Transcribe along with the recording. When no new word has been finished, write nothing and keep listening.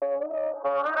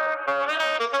Are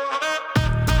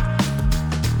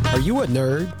you a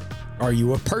nerd? Are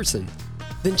you a person?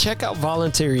 Then check out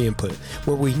Voluntary Input,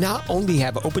 where we not only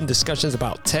have open discussions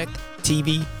about tech,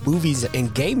 TV, movies,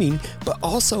 and gaming, but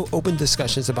also open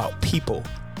discussions about people,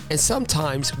 and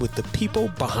sometimes with the people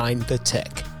behind the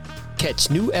tech.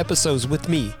 Catch new episodes with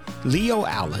me, Leo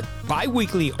Allen,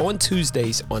 bi-weekly on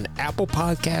Tuesdays on Apple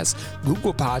Podcasts,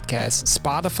 Google Podcasts,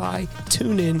 Spotify,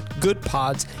 TuneIn, Good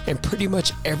Pods, and pretty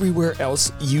much everywhere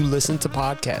else you listen to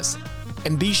podcasts.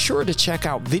 And be sure to check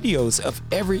out videos of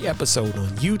every episode on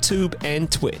YouTube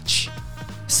and Twitch.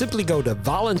 Simply go to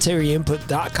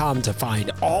voluntaryinput.com to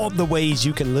find all the ways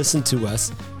you can listen to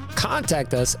us,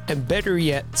 contact us, and better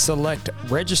yet, select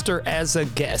register as a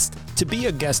guest to be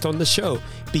a guest on the show,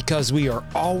 because we are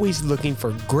always looking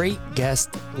for great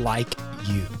guests like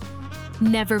you.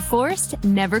 Never forced,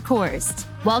 never coerced.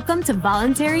 Welcome to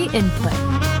Voluntary Input.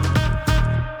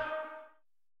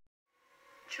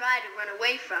 Tried to run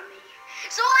away from me,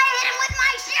 so I hit him with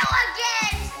my shoe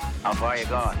again! How far you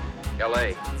going?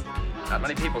 L.A. Not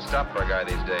many people stop for a guy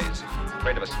these days.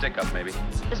 Afraid of a stick-up, maybe.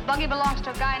 This buggy belongs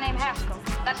to a guy named Haskell.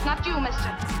 That's not you,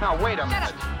 mister. Now, wait a minute.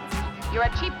 Shut up. You're a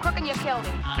cheap crook and you killed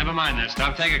him. Never mind that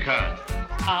stuff. Take a card.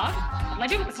 Card? What'll I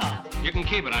do with the card? You can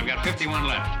keep it. I've got 51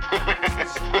 left.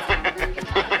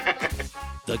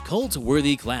 The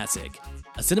CultWorthy Classic,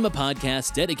 a cinema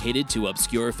podcast dedicated to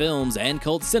obscure films and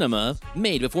cult cinema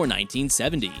made before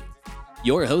 1970.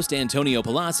 Your host, Antonio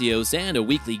Palacios, and a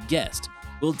weekly guest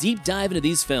will deep dive into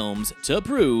these films to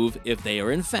prove if they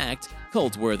are in fact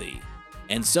cult-worthy.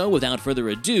 And so, without further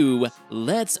ado,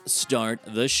 let's start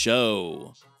the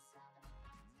show.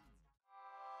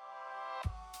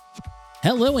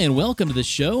 Hello and welcome to the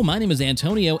show. My name is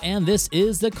Antonio, and this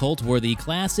is the CultWorthy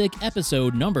Classic,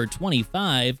 episode number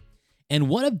 25. And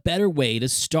what a better way to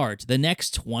start the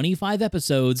next 25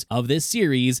 episodes of this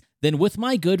series than with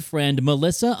my good friend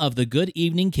Melissa of the Good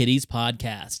Evening Kiddies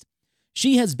podcast.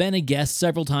 She has been a guest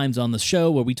several times on the show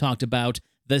where we talked about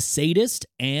The Sadist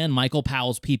and Michael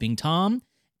Powell's Peeping Tom,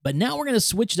 but now we're going to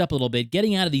switch it up a little bit,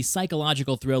 getting out of these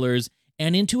psychological thrillers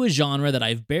and into a genre that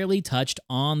I've barely touched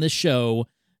on the show,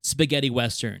 spaghetti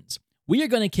westerns. We are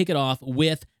going to kick it off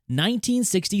with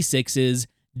 1966's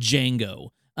DJANGO,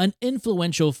 an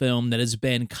influential film that has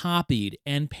been copied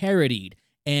and parodied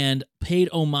and paid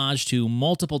homage to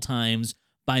multiple times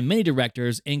by many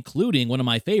directors, including one of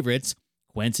my favorites,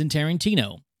 Quentin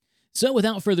Tarantino. So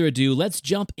without further ado, let's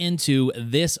jump into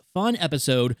this fun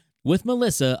episode with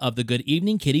Melissa of the Good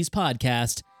Evening Kiddies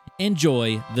podcast.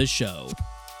 Enjoy the show.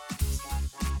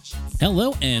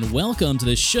 Hello and welcome to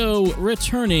the show,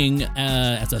 returning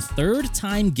as a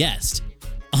third-time guest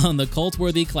on the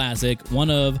CultWorthy Classic, one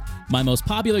of my most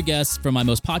popular guests from my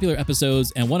most popular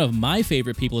episodes and one of my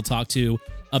favorite people to talk to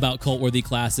about CultWorthy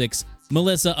Classics,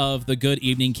 Melissa of the Good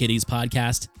Evening Kiddies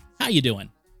podcast. How you doing?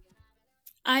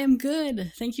 I am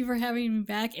good. Thank you for having me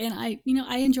back. And I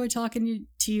enjoy talking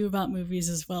to you about movies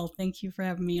as well. Thank you for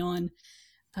having me on.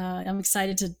 I'm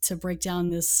excited to break down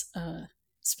this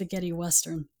spaghetti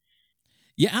western.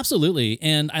 Yeah, absolutely.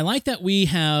 And I like that we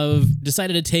have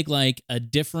decided to take like a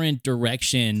different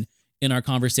direction in our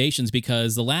conversations,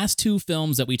 because the last two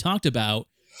films that we talked about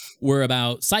were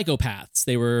about psychopaths.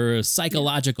 They were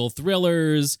psychological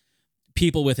thrillers,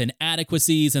 people with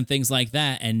inadequacies and things like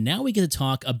that. And now we get to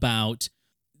talk about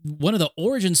one of the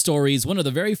origin stories, one of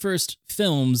the very first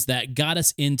films that got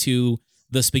us into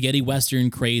the spaghetti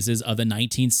western crazes of the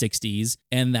 1960s,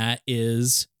 and that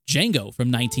is DJANGO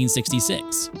from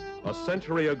 1966. A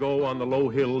century ago, on the low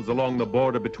hills along the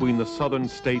border between the southern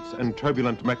states and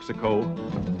turbulent Mexico,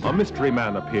 a mystery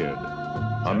man appeared.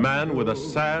 A man with a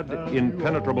sad,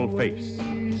 impenetrable face.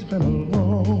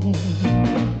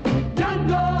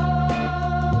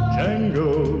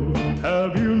 DJANGO,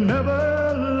 have you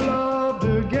never loved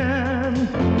again?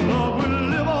 Love will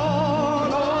live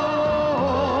on,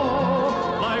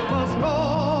 life must go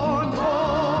on,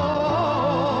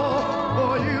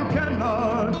 for you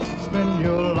cannot spend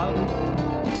your life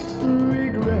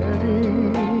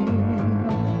regretting.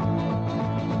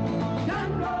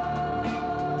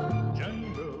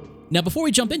 Now, before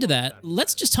we jump into that,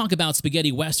 let's just talk about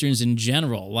spaghetti westerns in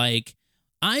general. Like,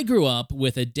 I grew up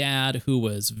with a dad who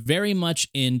was very much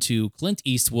into Clint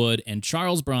Eastwood and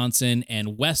Charles Bronson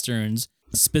and westerns,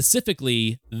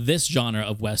 specifically this genre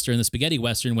of western, the spaghetti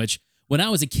western, which when I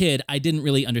was a kid, I didn't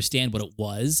really understand what it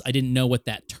was. I didn't know what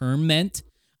that term meant.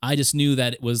 I just knew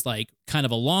that it was like kind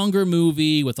of a longer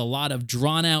movie with a lot of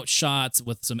drawn out shots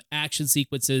with some action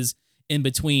sequences in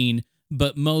between,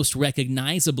 but most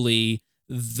recognizably,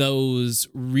 those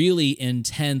really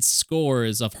intense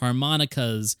scores of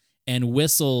harmonicas and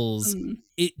whistles.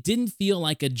 It didn't feel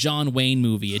like a John Wayne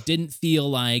movie. It didn't feel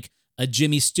like a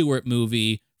Jimmy Stewart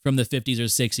movie from the 50s or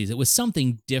 60s. It was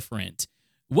something different.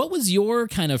 What was your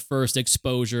kind of first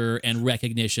exposure and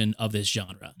recognition of this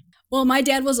genre? Well, my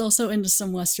dad was also into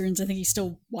some Westerns. I think he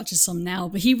still watches some now,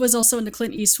 but he was also into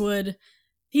Clint Eastwood.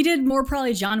 He did more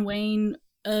probably John Wayne.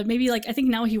 Maybe like, I think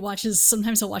now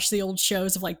sometimes he'll watch the old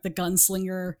shows of like The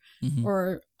Gunslinger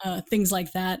or things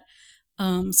like that.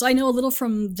 So I know a little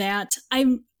from that.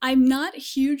 I'm not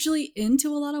hugely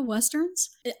into a lot of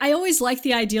Westerns. I always like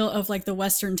the idea of like the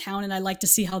Western town, and I like to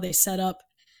see how they set up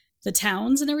the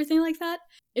towns and everything like that.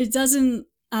 It doesn't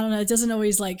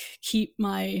always like keep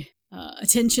my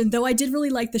attention, though I did really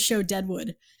like the show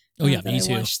Deadwood. Oh yeah, me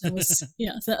too.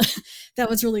 That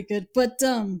was really good. But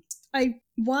I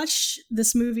watched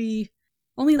this movie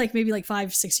only like maybe like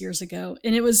 5-6 years ago,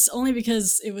 and it was only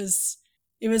because it was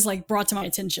like brought to my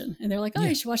attention, and they're like, oh,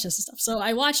 you should watch this and stuff. So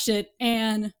I watched it,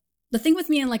 and the thing with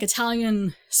me in like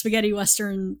Italian spaghetti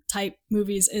Western type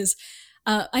movies is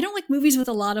I don't like movies with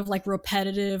a lot of like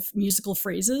repetitive musical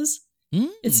phrases.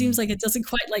 It seems like it doesn't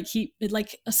quite like keep it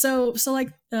like, so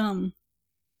like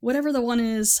whatever the one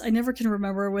is, I never can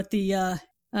remember what the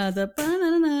the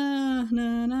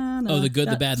good,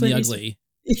 the bad, and the ugly.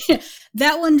 Yeah,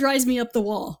 that one drives me up the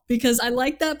wall because I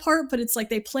like that part, but it's like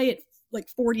they play it like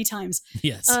 40 times.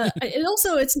 Yes. And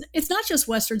also it's not just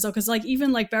Westerns though, because like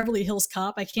even like Beverly Hills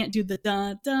Cop, I can't do the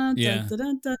dun dun dun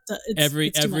dun dun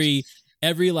dun.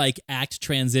 Every like act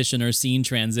transition or scene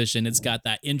transition, it's got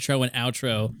that intro and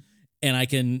outro, and I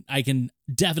can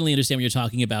definitely understand what you're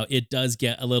talking about. It does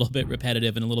get a little bit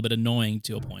repetitive and a little bit annoying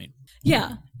to a point.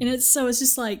 Yeah, and it's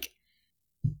just like,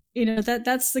 you know,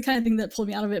 that's the kind of thing that pulled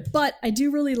me out of it. But I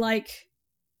do really like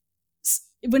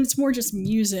when it's more just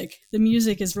music. The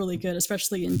music is really good,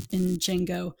 especially in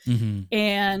Django.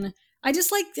 And I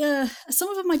just like some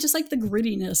of them. I just like the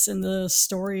grittiness and the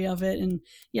story of it. And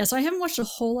yeah, so I haven't watched a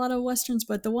whole lot of Westerns,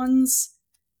 but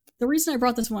the reason I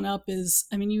brought this one up is,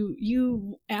 I mean,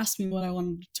 you asked me what I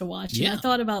wanted to watch. Yeah. And I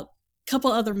thought about a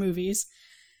couple other movies.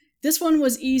 This one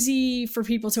was easy for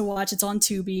people to watch. It's on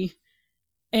Tubi.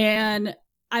 And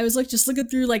I was like just looking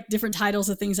through like different titles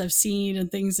of things I've seen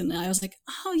and things, and I was like,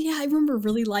 oh yeah, I remember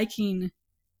really liking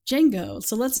Django.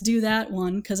 So let's do that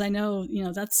one, because I know, you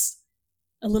know, that's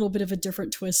a little bit of a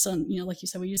different twist on, you know, like you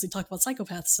said, we usually talk about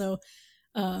psychopaths. So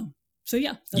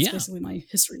yeah, that's basically my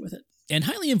history with it. And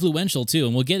highly influential too,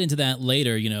 and we'll get into that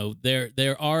later. You know,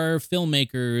 there are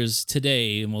filmmakers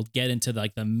today, and we'll get into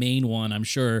like the main one, I'm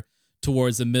sure,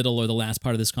 towards the middle or the last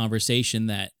part of this conversation,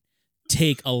 that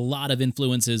take a lot of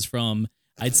influences from,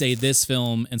 I'd say, this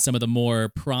film and some of the more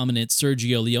prominent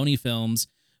Sergio Leone films.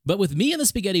 But with me and the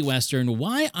spaghetti Western,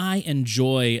 why I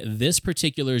enjoy this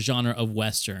particular genre of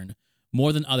Western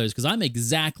more than others, because I'm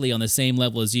exactly on the same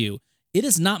level as you. It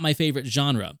is not my favorite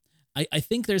genre. I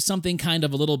think there's something kind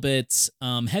of a little bit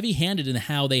heavy-handed in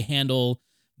how they handle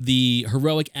the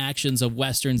heroic actions of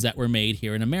Westerns that were made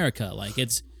here in America. Like,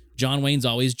 it's John Wayne's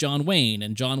always John Wayne,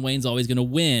 and John Wayne's always going to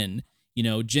win. You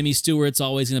know, Jimmy Stewart's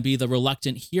always going to be the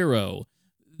reluctant hero.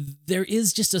 There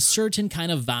is just a certain kind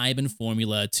of vibe and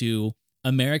formula to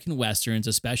American Westerns,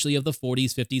 especially of the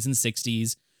 40s, 50s, and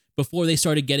 60s, before they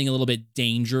started getting a little bit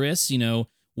dangerous. You know,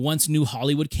 once New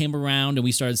Hollywood came around and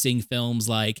we started seeing films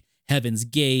like Heaven's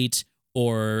Gate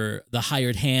or The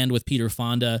Hired Hand with Peter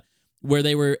Fonda, where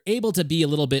they were able to be a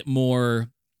little bit more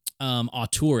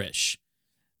auteurish.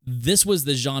 This was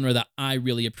the genre that I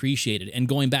really appreciated. And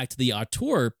going back to the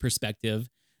auteur perspective,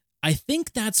 I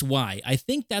think that's why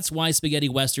spaghetti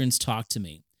Westerns talk to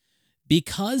me.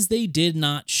 Because they did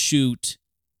not shoot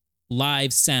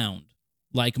live sound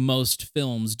like most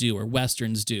films do or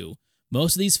Westerns do.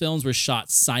 Most of these films were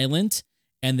shot silent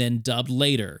and then dubbed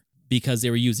later, because they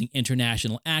were using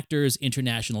international actors,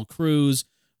 international crews,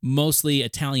 mostly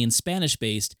Italian,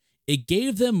 Spanish-based. It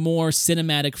gave them more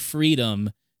cinematic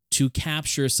freedom to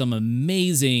capture some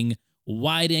amazing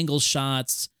wide-angle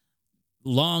shots,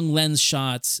 long lens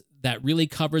shots that really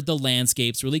covered the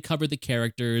landscapes, really covered the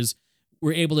characters.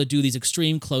 We're able to do these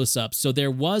extreme close-ups. So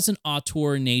there was an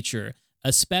auteur nature,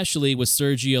 especially with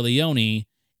Sergio Leone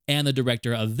and the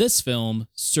director of this film,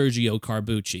 Sergio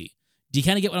Corbucci. Do you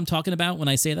kind of get what I'm talking about when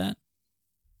I say that?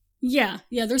 Yeah,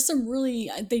 there's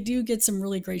they do get some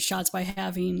really great shots by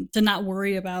having to not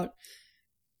worry about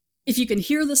if you can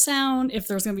hear the sound, if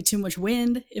there's going to be too much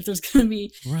wind, if there's going to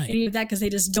be any of that, because they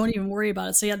just don't even worry about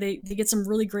it. So yeah, they get some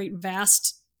really great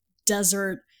vast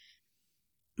desert.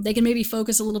 They can maybe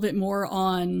focus a little bit more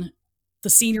on the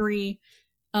scenery.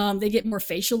 They get more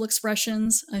facial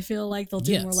expressions. I feel like they'll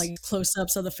do more like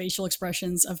close-ups of the facial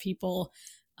expressions of people.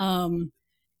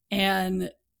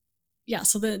 And yeah,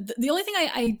 so the only thing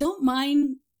I don't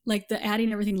mind, like the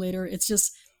adding everything later, it's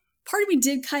just part of me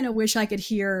did kind of wish I could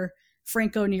hear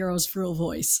Franco Nero's real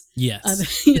voice. Yes.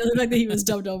 The fact that he was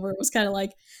dubbed over, it was kind of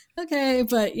like, okay,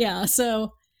 but yeah,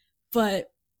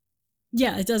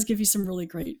 it does give you some really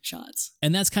great shots.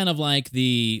 And that's kind of like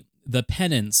the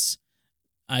penance,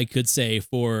 I could say,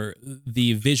 for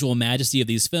the visual majesty of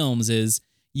these films is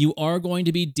you are going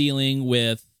to be dealing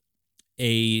with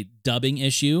a dubbing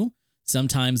issue.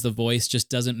 Sometimes the voice just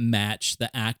doesn't match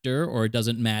the actor or it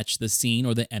doesn't match the scene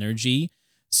or the energy.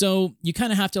 So you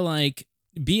kind of have to like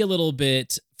be a little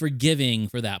bit forgiving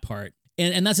for that part.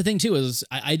 And that's the thing too, is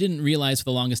I didn't realize for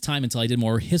the longest time until I did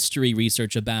more history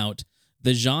research about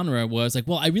the genre was like,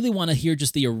 well, I really want to hear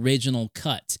just the original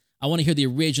cut. I want to hear the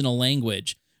original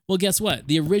language. Well, guess what?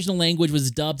 The original language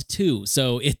was dubbed too,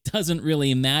 so it doesn't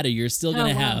really matter. You're still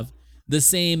going to have the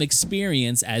same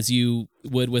experience as you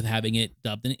would with having it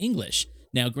dubbed in English.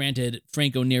 Now, granted,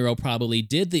 Franco Nero probably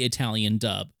did the Italian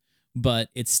dub, but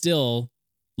it still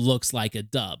looks like a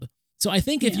dub. So I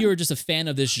think if you're just a fan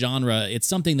of this genre, it's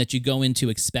something that you go into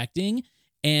expecting,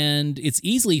 and it's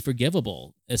easily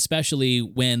forgivable, especially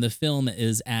when the film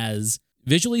is as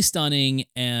visually stunning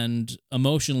and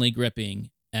emotionally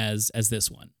gripping as this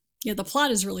one. Yeah, the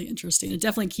plot is really interesting. It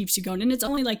definitely keeps you going, and it's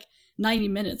only like 90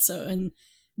 minutes. So, and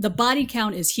the body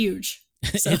count is huge.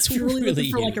 So It's if you're really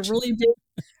looking for huge. like a really big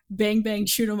bang bang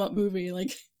shoot 'em up movie,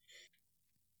 like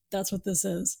that's what this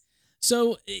is.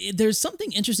 So there's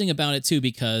something interesting about it too,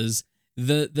 because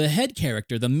the head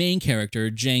character, the main character,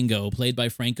 Django, played by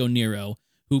Franco Nero,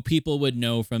 who people would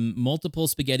know from multiple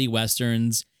spaghetti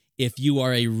westerns. If you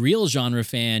are a real genre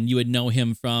fan, you would know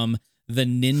him from the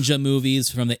ninja movies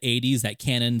from the 80s that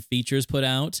Canon Features put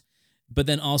out. But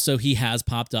then also he has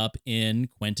popped up in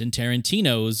Quentin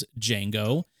Tarantino's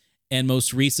Django. And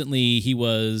most recently, he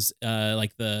was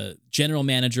like the general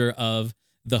manager of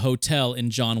the hotel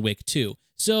in John Wick 2.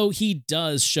 So he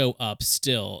does show up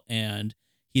still. And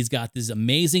he's got these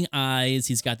amazing eyes.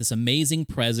 He's got this amazing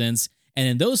presence. And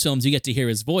in those films, you get to hear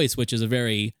his voice, which is a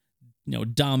very,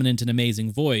 dominant and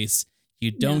amazing voice.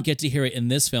 You don't get to hear it in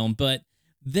this film, but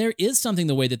there is something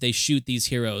the way that they shoot these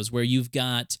heroes, where you've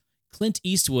got Clint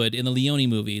Eastwood in the Leone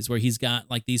movies, where he's got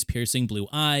like these piercing blue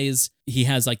eyes. He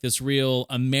has like this real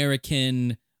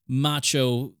American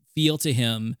macho feel to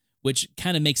him, which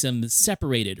kind of makes him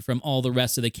separated from all the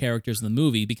rest of the characters in the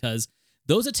movie, because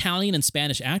those Italian and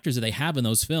Spanish actors that they have in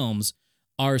those films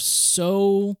are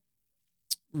so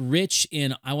rich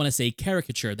in, I want to say,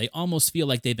 caricature. They almost feel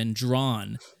like they've been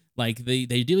drawn. Like they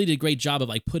really did a great job of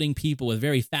like putting people with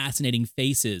very fascinating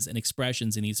faces and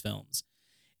expressions in these films.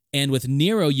 And with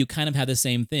Nero, you kind of have the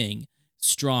same thing.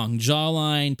 Strong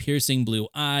jawline, piercing blue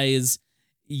eyes.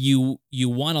 You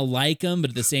want to like him,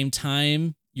 but at the same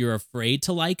time, you're afraid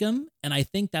to like him. And I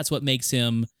think that's what makes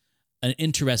him an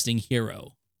interesting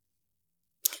hero.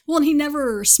 Well, and he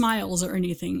never smiles or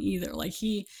anything either. Like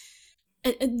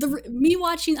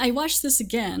I watched this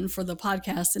again for the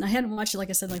podcast, and I hadn't watched it, like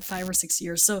I said, like 5 or 6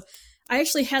 years. So I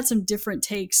actually had some different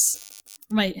takes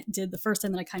from I did the first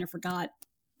time that I kind of forgot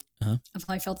of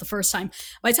how I felt the first time.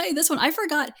 But I tell you, this one, I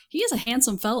forgot. He is a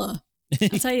handsome fella.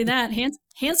 I'll tell you that.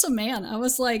 Handsome man. I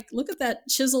was like, look at that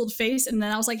chiseled face. And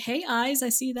then I was like, hey, eyes, I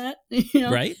see that.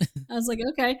 Right? I was like,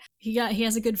 okay. He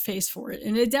has a good face for it.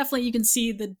 And it definitely, you can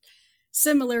see the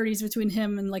similarities between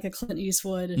him and like a Clint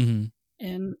Eastwood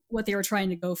and what they were trying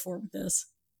to go for with this.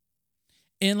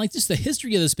 And like just the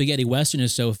history of the spaghetti western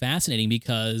is so fascinating,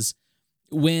 because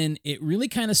when it really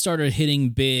kind of started hitting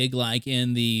big, like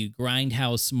in the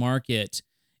grindhouse market,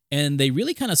 and they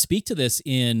really kind of speak to this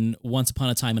in Once Upon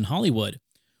a Time in Hollywood,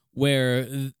 where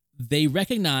they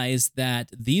recognized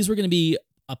that these were going to be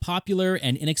a popular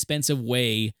and inexpensive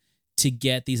way to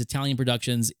get these Italian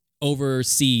productions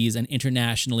overseas and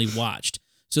internationally watched.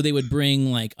 So they would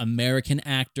bring like American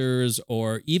actors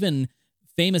or even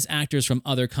famous actors from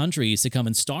other countries to come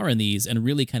and star in these and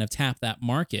really kind of tap that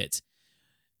market.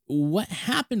 What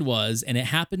happened was, and it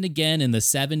happened again in the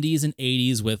 70s and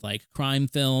 80s with like crime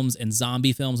films and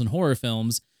zombie films and horror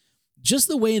films, just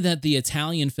the way that the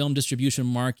Italian film distribution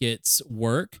markets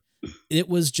work, it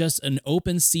was just an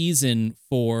open season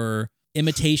for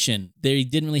imitation. They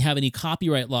didn't really have any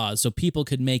copyright laws, so people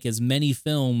could make as many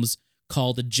films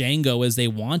called DJANGO as they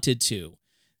wanted to.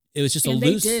 It was just and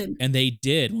they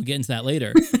did. We'll get into that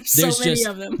later. So many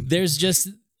of them.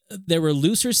 There were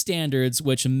looser standards,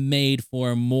 which made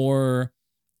for more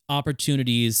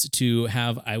opportunities to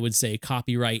have, I would say,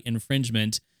 copyright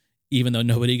infringement, even though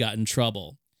nobody got in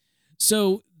trouble.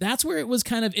 So that's where it was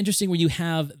kind of interesting, where you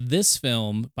have this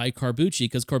film by Corbucci,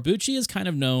 because Corbucci is kind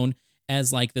of known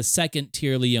as like the second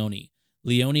tier Leone.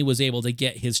 Leone was able to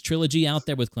get his trilogy out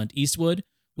there with Clint Eastwood,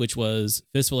 which was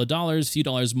Fistful of Dollars, Few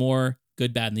Dollars More,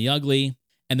 Good, Bad, and the Ugly.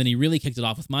 And then he really kicked it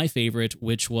off with my favorite,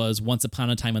 which was Once Upon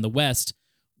a Time in the West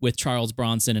with Charles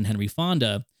Bronson and Henry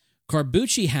Fonda.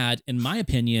 Corbucci had, in my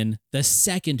opinion, the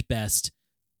second best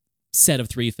set of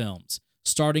 3 films,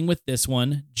 starting with this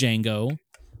one, Django,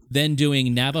 then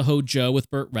doing Navajo Joe with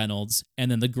Burt Reynolds,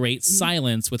 and then The Great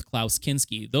Silence with Klaus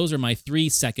Kinski. Those are my 3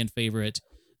 second favorite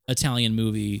Italian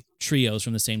movie trios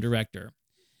from the same director.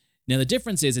 Now, the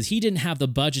difference is he didn't have the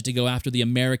budget to go after the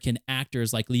American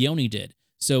actors like Leone did.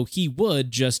 So he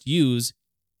would just use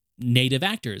native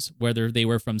actors, whether they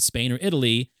were from Spain or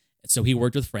Italy. So he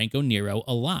worked with Franco Nero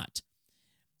a lot.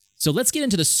 So let's get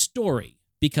into the story,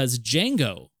 because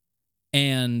Django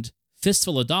and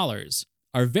Fistful of Dollars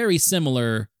are very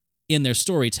similar in their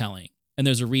storytelling, and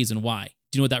there's a reason why.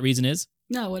 Do you know what that reason is?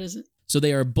 No, what is it? So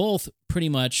they are both pretty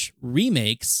much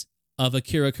remakes of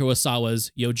Akira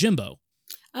Kurosawa's Yojimbo.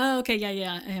 Oh, okay,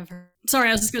 yeah, I have heard. Sorry,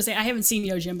 I was just going to say, I haven't seen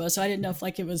Yojimbo, so I didn't know if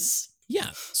it was...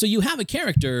 Yeah, so you have a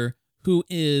character who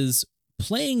is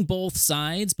playing both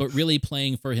sides, but really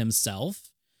playing for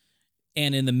himself.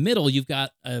 And in the middle, you've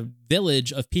got a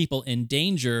village of people in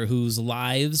danger whose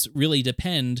lives really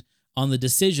depend on the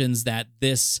decisions that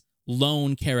this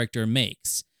lone character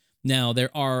makes. Now, there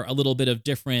are a little bit of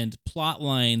different plot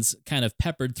lines kind of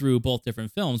peppered through both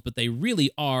different films, but they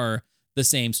really are the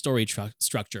same story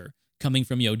structure coming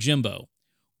from Yojimbo,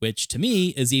 which to me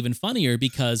is even funnier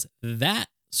because that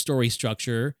story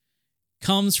structure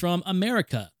comes from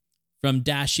America, from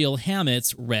Dashiell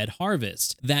Hammett's Red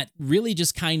Harvest, that really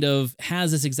just kind of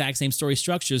has this exact same story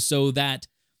structure, so that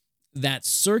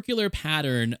circular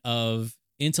pattern of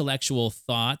intellectual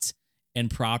thought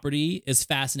and property is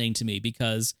fascinating to me,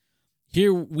 because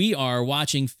here we are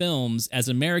watching films as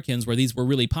Americans where these were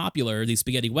really popular, these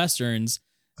spaghetti westerns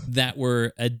that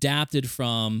were adapted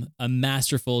from a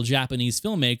masterful Japanese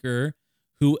filmmaker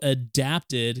who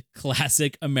adapted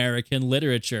classic American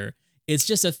literature. It's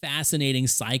just a fascinating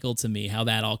cycle to me how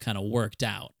that all kind of worked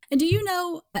out. And do you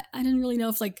know, I didn't really know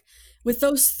if with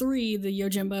those 3, the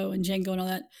Yojimbo and Django and all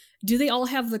that, do they all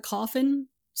have the coffin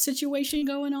situation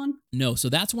going on? No, so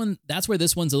that's where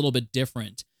this one's a little bit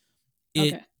different.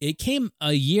 It came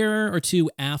a year or 2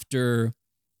 after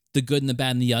The Good and the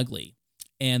Bad and the Ugly.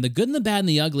 And The Good and the Bad and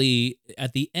the Ugly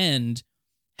at the end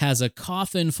has a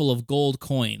coffin full of gold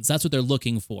coins. That's what they're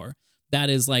looking for. That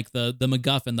is like the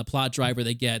MacGuffin, the plot driver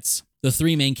that gets the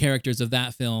 3 main characters of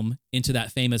that film into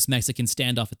that famous Mexican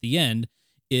standoff at the end,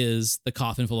 is the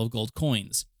coffin full of gold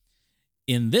coins.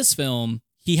 In this film,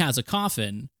 he has a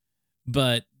coffin,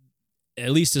 but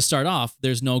at least to start off,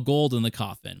 there's no gold in the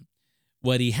coffin.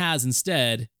 What he has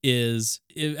instead is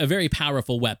a very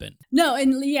powerful weapon. No,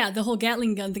 and yeah, the whole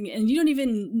Gatling gun thing, and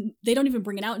they don't even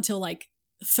bring it out until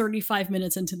 35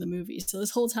 minutes into the movie. So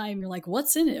this whole time you're like,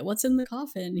 what's in it? What's in the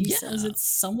coffin? He says it's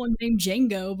someone named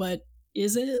Django, but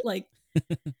is it?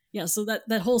 Yeah, so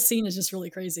that whole scene is just really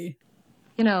crazy.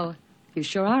 You know, you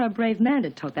sure are a brave man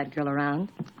to tote that girl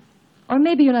around. Or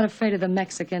maybe you're not afraid of the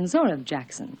Mexicans or of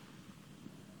Jackson.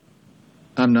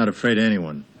 I'm not afraid of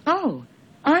anyone. Oh,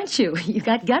 aren't you? You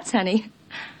got guts, honey.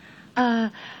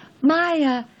 My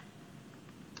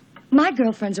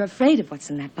girlfriends are afraid of what's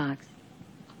in that box.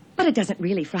 But it doesn't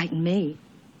really frighten me.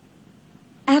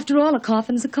 After all, a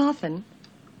coffin's a coffin.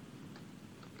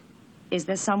 Is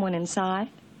there someone inside?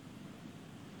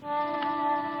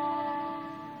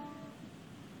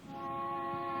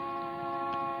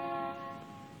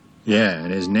 Yeah,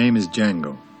 and his name is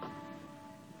Django.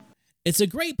 It's a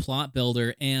great plot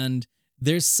builder, and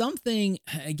there's something,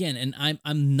 again, and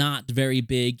I'm not very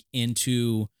big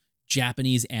into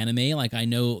Japanese anime. I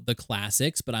know the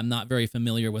classics, but I'm not very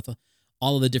familiar with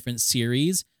all of the different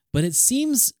series. But it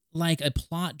seems like a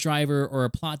plot driver or a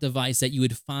plot device that you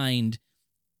would find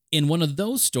in one of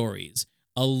those stories.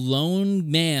 A lone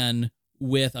man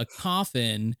with a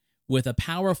coffin with a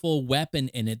powerful weapon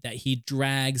in it that he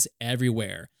drags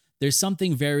everywhere. There's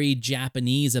something very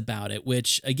Japanese about it,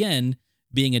 which, again,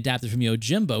 being adapted from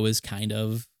Yojimbo is kind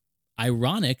of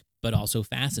ironic, but also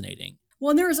fascinating. Well,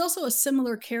 and there is also a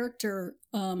similar character.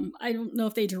 I don't know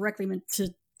if they directly meant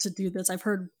to do this. I've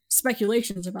heard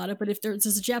speculations about it, but if there's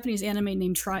a Japanese anime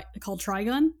named called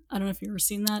Trigun. I don't know if you've ever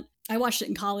seen that. I watched it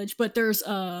in college, but there's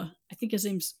I think his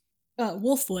name's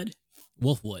Wolfwood.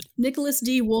 Nicholas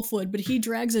D. Wolfwood, but he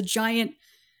drags a giant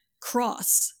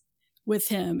cross with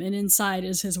him, and inside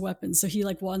is his weapon. So he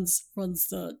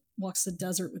walks the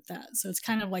desert with that. So it's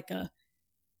kind of like a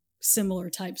similar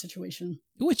type situation.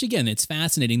 Which, again, it's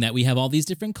fascinating that we have all these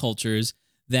different cultures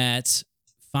that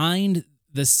find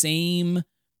the same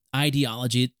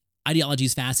ideology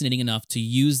ideologies fascinating enough to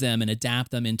use them and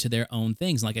adapt them into their own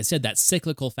things. Like I said, that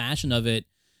cyclical fashion of it,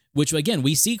 which again,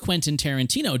 we see Quentin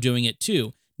Tarantino doing it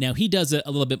too. Now he does it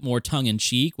a little bit more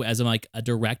tongue-in-cheek as like a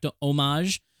direct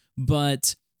homage,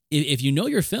 but if you know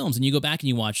your films and you go back and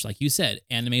you watch, like you said,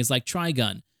 animes like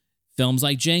Trigun, films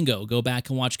like Django, go back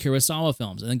and watch Kurosawa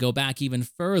films, and then go back even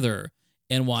further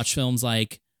and watch films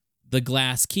like The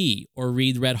Glass Key or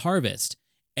read Red Harvest.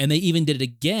 And they even did it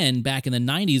again back in the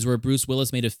 90s where Bruce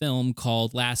Willis made a film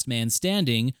called Last Man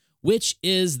Standing, which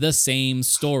is the same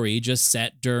story, just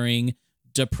set during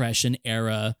Depression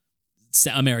era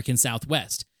American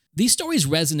Southwest. These stories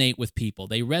resonate with people.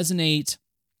 They resonate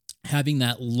having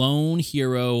that lone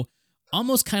hero,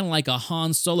 almost kind of like a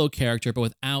Han Solo character, but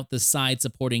without the side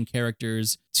supporting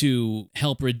characters to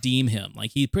help redeem him.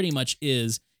 Like he pretty much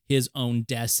is his own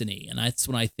destiny. And that's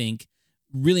what I think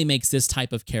really makes this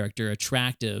type of character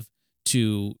attractive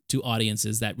to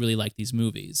audiences that really like these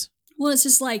movies. Well, it's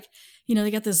just like,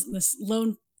 they got this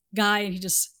lone guy and he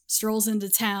just strolls into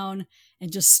town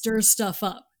and just stirs stuff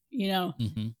up,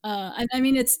 Mm-hmm. I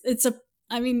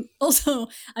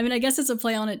guess it's a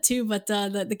play on it too, but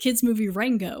the kids movie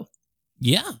Rango.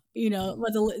 Yeah.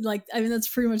 But that's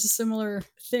pretty much a similar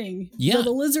thing. Yeah. So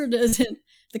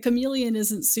the chameleon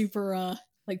isn't super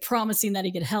promising that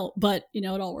he could help, but it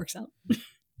all works out.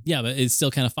 Yeah, but it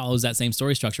still kind of follows that same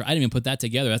story structure. I didn't even put that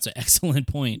together. That's an excellent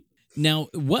point. Now,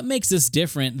 what makes this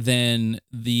different than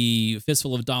the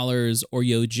Fistful of Dollars or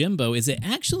Yojimbo is it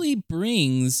actually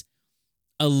brings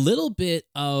a little bit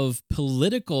of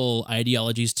political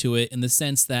ideologies to it in the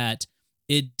sense that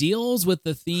it deals with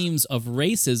the themes of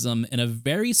racism in a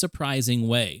very surprising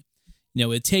way.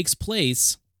 It takes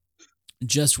place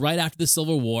just right after the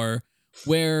Civil War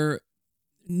where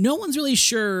no one's really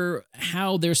sure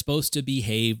how they're supposed to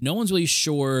behave. No one's really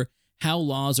sure how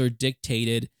laws are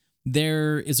dictated.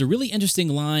 There is a really interesting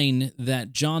line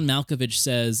that John Malkovich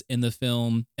says in the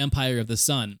film Empire of the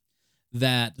Sun,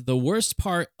 that the worst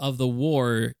part of the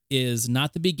war is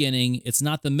not the beginning, it's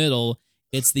not the middle,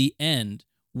 it's the end,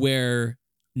 where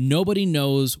nobody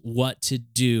knows what to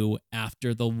do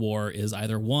after the war is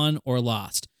either won or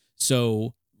lost.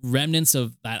 So remnants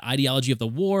of that ideology of the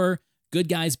war, good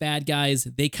guys, bad guys,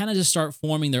 they kind of just start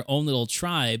forming their own little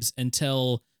tribes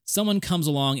until someone comes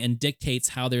along and dictates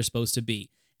how they're supposed to be.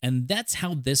 And that's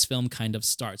how this film kind of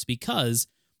starts, because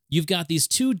you've got these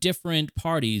two different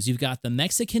parties. You've got the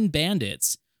Mexican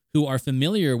bandits who are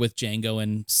familiar with Django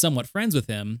and somewhat friends with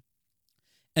him.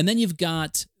 And then you've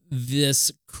got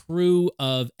this crew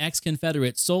of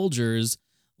ex-Confederate soldiers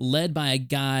led by a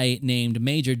guy named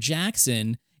Major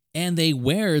Jackson, and they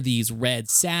wear these red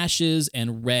sashes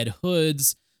and red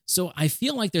hoods. So I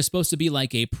feel like they're supposed to be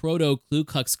like a proto-Ku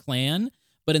Klux Klan,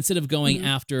 but instead of going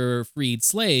after freed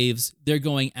slaves, they're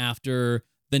going after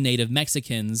the native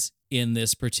Mexicans in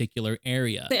this particular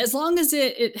area. As long as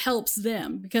it helps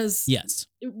them, because yes,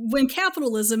 when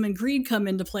capitalism and greed come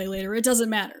into play later, it doesn't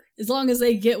matter. As long as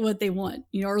they get what they want,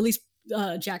 or at least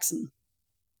Jackson.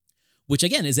 Which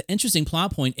again is an interesting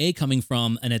plot point, coming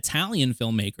from an Italian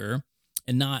filmmaker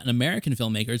and not an American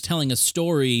filmmaker, telling a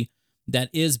story that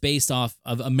is based off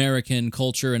of American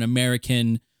culture and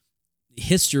American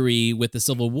history with the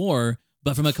Civil War,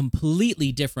 but from a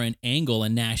completely different angle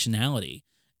and nationality.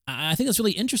 I think that's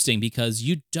really interesting because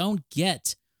you don't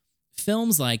get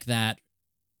films like that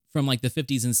from like the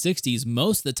 50s and 60s.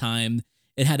 Most of the time,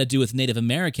 it had to do with Native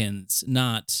Americans,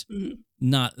 not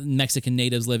Mexican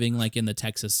natives living like in the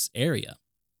Texas area.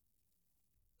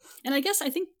 And I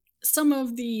think some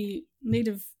of the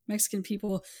Native Mexican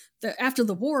people, after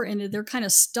the war ended, they're kind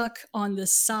of stuck on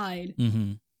this side.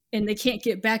 Mm-hmm. And they can't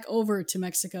get back over to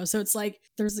Mexico. So it's like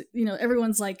there's,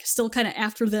 everyone's like still kind of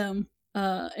after them.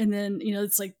 And then,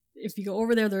 it's like if you go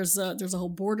over there, there's a whole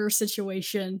border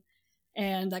situation,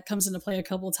 and that comes into play a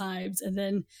couple times. And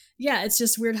then, yeah, it's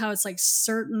just weird how it's like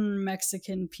certain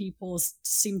Mexican people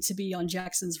seem to be on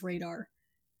Jackson's radar.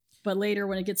 But later,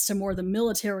 when it gets to more the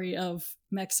military of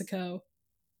Mexico,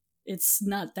 it's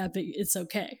not that big. It's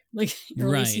okay. Like, or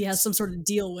at least he has some sort of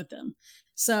deal with them.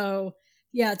 So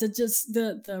yeah,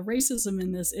 the racism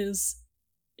in this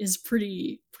is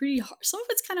pretty hard. Some of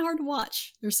it's kind of hard to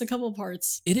watch. There's a couple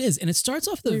parts. It is, and it starts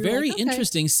off with a very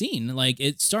interesting scene. Like,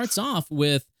 it starts off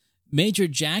with Major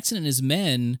Jackson and his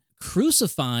men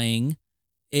crucifying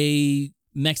a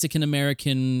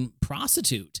Mexican-American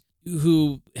prostitute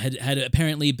who had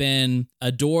apparently been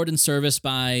adored and serviced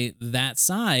by that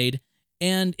side.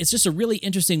 And it's just a really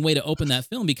interesting way to open that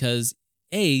film because,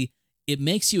 it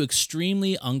makes you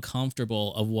extremely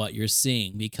uncomfortable of what you're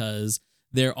seeing because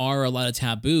there are a lot of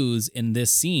taboos in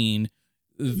this scene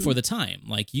for the time.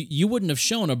 Like you wouldn't have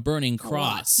shown a burning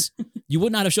cross. You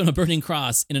would not have shown a burning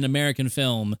cross in an American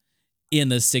film in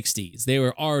the 60s. They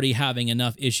were already having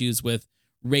enough issues with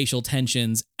racial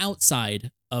tensions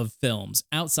outside of films,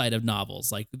 outside of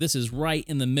novels. Like this is right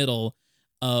in the middle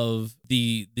of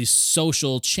the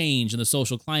social change and the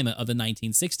social climate of the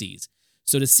 1960s.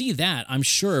 So to see that, I'm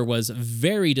sure, was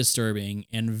very disturbing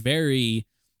and very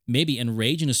maybe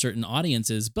enraging to certain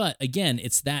audiences. But again,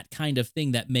 it's that kind of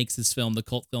thing that makes this film the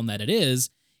cult film that it is.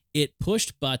 It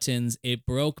pushed buttons, it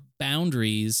broke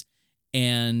boundaries,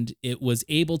 and it was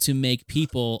able to make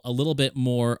people a little bit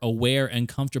more aware and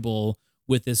comfortable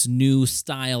with this new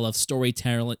style of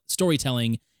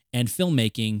storytelling and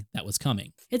filmmaking that was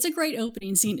coming. It's a great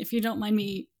opening scene, if you don't mind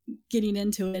me getting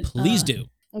into it. Please do.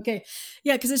 Okay.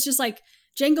 Yeah, because it's just like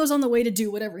Django's on the way to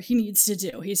do whatever he needs to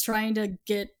do. He's trying to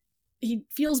he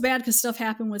feels bad because stuff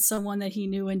happened with someone that he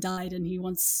knew and died, and he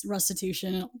wants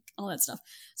restitution and all that stuff.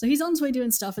 So he's on his way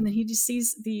doing stuff, and then he just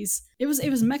sees these. It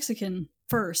was Mexican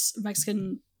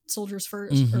soldiers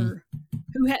first, or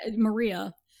who had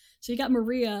Maria. So you got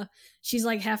Maria. She's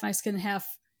like half Mexican, half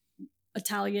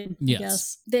Italian, I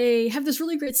guess. They have this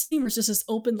really great scene where it's just this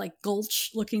open, like, gulch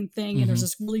looking thing, and there's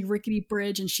this really rickety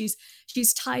bridge, and she's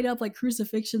tied up like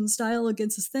crucifixion style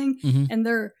against this thing,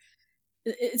 and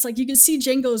it's like you can see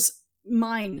Django's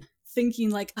mind thinking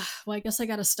like, well, I guess I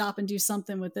gotta stop and do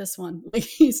something with this one. Like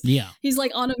he's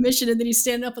like on a mission, and then he's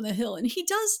standing up on the hill, and he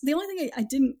does. The only thing I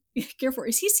didn't care for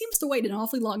is he seems to wait an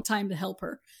awfully long time to help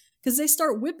her, because they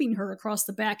start whipping her across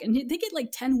the back, and they get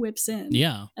like 10 whips in.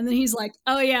 Yeah. And then he's like,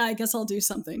 oh yeah, I guess I'll do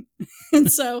something.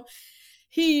 And so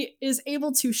he is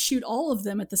able to shoot all of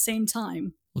them at the same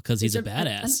time. Well, because he's a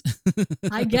badass.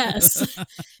 I guess.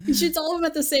 He shoots all of them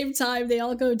at the same time. They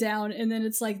all go down. And then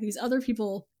it's like these other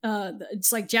people,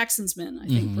 it's like Jackson's men, I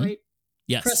think, right?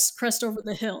 Yes. Crest over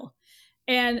the hill.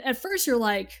 And at first you're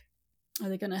like, are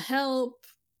they going to help?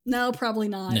 No, probably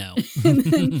not. No. And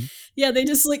then, they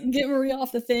just like get Maria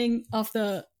off the thing, off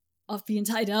being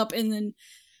tied up. And then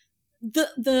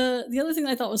the other thing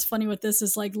that I thought was funny with this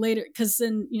is like later, because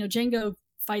then, Django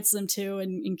fights them too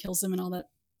and kills them and all that.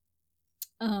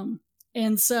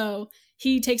 And so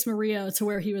he takes Maria to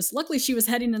where luckily she was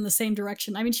heading in the same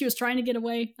direction. I mean, she was trying to get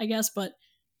away, I guess, but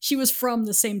she was from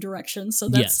the same direction. So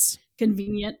that's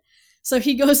convenient. So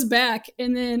he goes back,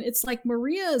 and then it's like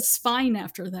Maria is fine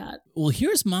after that. Well,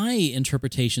 here's my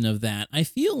interpretation of that. I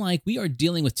feel like we are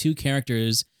dealing with two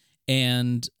characters,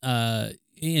 and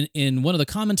in one of the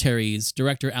commentaries,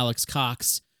 director Alex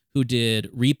Cox, who did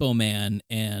Repo Man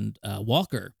and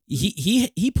Walker,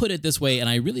 he put it this way, and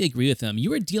I really agree with him.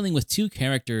 You are dealing with two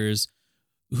characters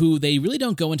who they really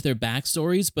don't go into their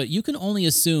backstories, but you can only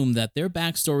assume that their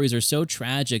backstories are so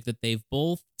tragic that they've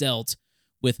both dealt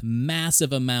with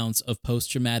massive amounts of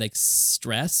post-traumatic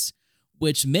stress,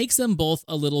 which makes them both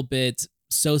a little bit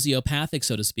sociopathic,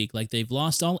 so to speak. Like they've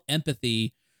lost all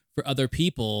empathy for other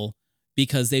people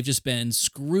because they've just been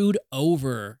screwed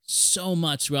over so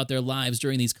much throughout their lives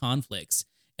during these conflicts.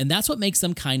 And that's what makes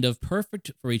them kind of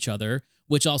perfect for each other,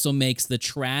 which also makes the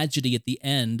tragedy at the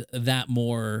end that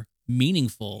more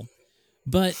meaningful.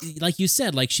 But like you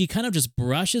said, like she kind of just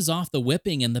brushes off the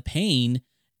whipping and the pain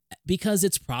because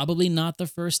it's probably not the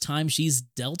first time she's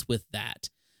dealt with that.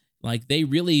 Like they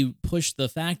really push the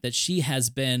fact that she has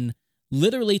been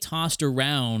literally tossed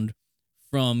around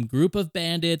from group of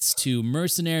bandits to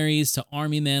mercenaries to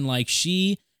army men. Like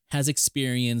she has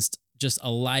experienced just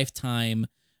a lifetime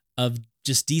of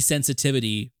just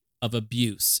desensitivity of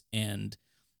abuse and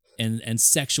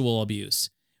sexual abuse.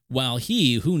 While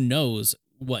he, who knows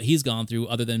what he's gone through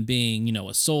other than being,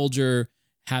 a soldier,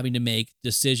 having to make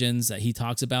decisions that he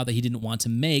talks about that he didn't want to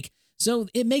make. So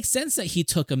it makes sense that he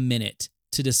took a minute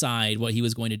to decide what he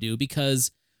was going to do,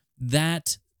 because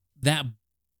that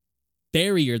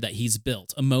barrier that he's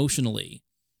built emotionally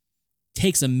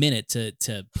takes a minute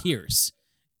to pierce.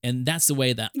 And that's the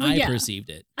way that I perceived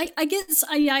it. I guess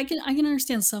I can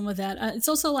understand some of that. It's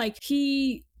also like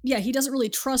he doesn't really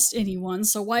trust anyone,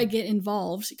 so why get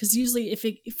involved? Because usually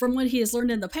from what he has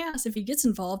learned in the past, if he gets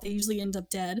involved, they usually end up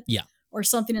dead. Yeah. Or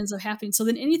something ends up happening. So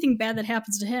then anything bad that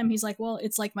happens to him, he's like, well,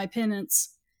 it's like my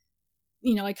penance.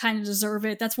 I kind of deserve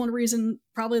it. That's one reason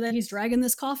probably that he's dragging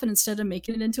this coffin instead of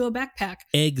making it into a backpack.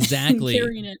 Exactly. And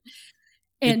carrying it.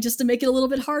 And just to make it a little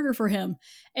bit harder for him.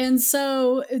 And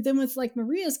so then with like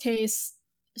Maria's case,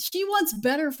 she wants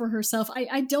better for herself.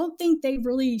 I don't think they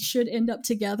really should end up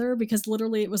together, because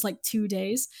literally it was like 2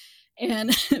 days.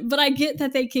 But I get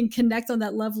that they can connect on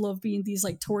that level of being these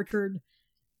like tortured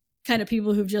kind of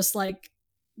people who've just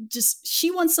she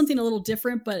wants something a little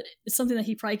different, but it's something that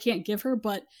he probably can't give her,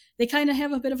 but they kind of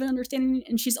have a bit of an understanding.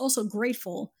 And she's also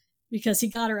grateful because he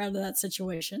got her out of that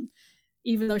situation,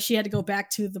 even though she had to go back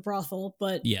to the brothel.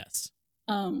 But yes.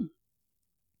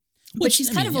 But she's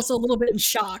kind of also a little bit in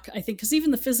shock, I think, because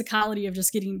even the physicality of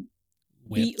just getting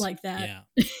beat like that,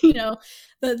 you know,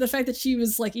 the fact that she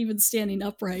was like even standing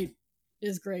upright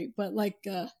is great. But like,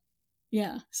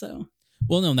 so.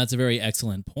 Well, no, that's a very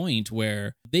excellent point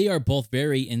where they are both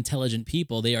very intelligent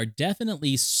people. They are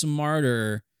definitely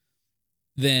smarter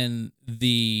than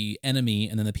the enemy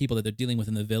and then the people that they're dealing with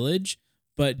in the village.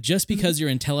 But just because you're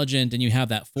intelligent and you have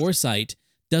that foresight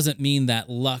doesn't mean that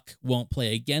luck won't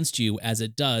play against you, as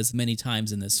it does many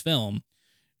times in this film.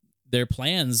 Their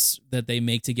plans that they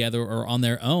make together or on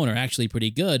their own are actually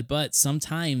pretty good, but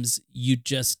sometimes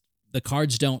the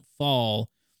cards don't fall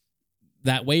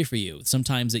that way for you.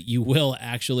 Sometimes that you will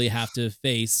actually have to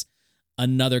face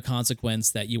another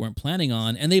consequence that you weren't planning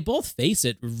on, and they both face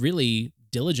it really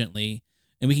diligently,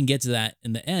 and we can get to that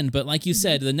in the end. But like you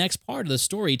said, the next part of the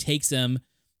story takes them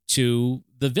to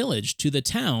the village, to the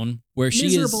town where she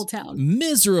is.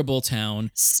 Miserable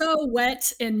town. So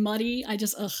wet and muddy. I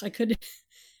couldn't.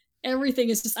 Everything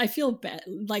is just, I feel bad.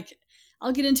 Like,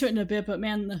 I'll get into it in a bit, but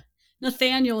man,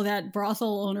 Nathaniel, that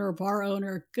brothel owner or bar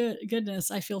owner,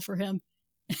 goodness, I feel for him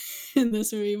in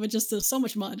this movie, but just so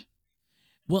much mud.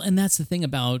 Well, and that's the thing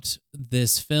about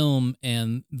this film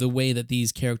and the way that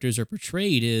these characters are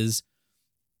portrayed is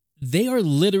they are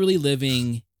literally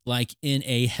living like in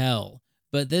a hell.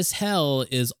 But this hell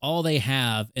is all they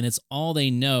have, and it's all they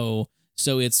know,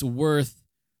 so it's worth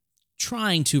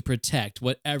trying to protect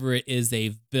whatever it is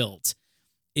they've built.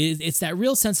 It's that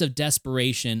real sense of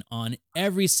desperation on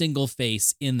every single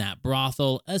face in that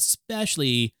brothel,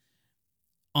 especially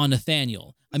on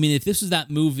Nathaniel. I mean, if this was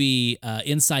that movie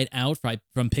Inside Out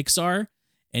from Pixar,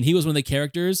 and he was one of the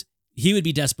characters, he would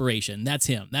be desperation. That's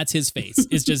him. That's his face.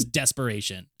 It's just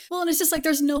desperation. Well, and it's just like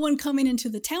there's no one coming into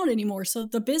the town anymore. So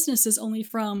the business is only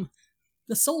from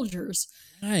the soldiers,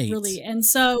 really. And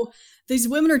so these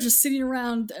women are just sitting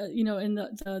around, and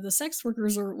the sex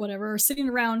workers or whatever are sitting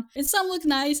around. And some look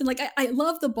nice. And like, I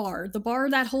love the bar,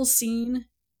 that whole scene,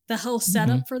 the whole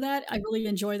setup for that. I really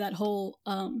enjoy that whole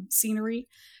scenery.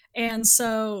 And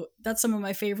so that's some of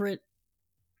my favorite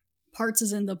parts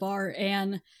is in the bar.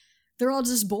 And they're all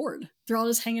just bored. They're all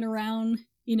just hanging around,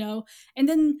 and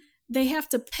then they have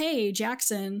to pay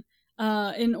Jackson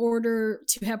in order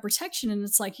to have protection. And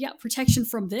it's like, protection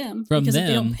from them because if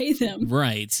they don't pay them,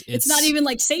 right. It's not even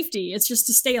like safety. It's just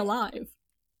to stay alive.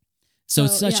 So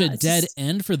it's such a dead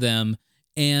end for them.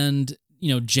 And,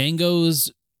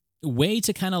 Django's way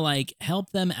to kind of like help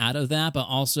them out of that, but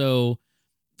also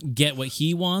get what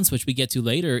he wants, which we get to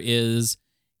later, is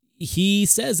he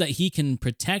says that he can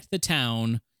protect the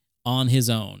town on his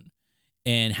own.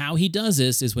 And how he does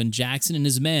this is when Jackson and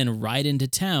his men ride into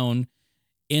town,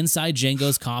 inside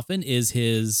Django's coffin is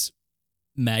his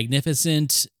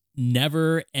magnificent,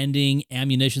 never-ending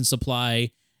ammunition supply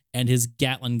and his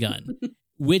Gatling gun,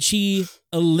 which he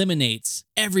eliminates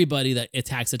everybody that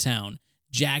attacks the town.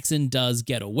 Jackson does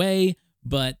get away,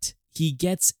 but he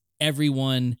gets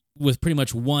everyone with pretty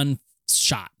much one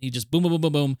shot. He just boom, boom, boom,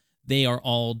 boom, boom. They are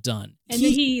all done. And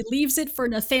then he leaves it for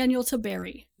Nathaniel to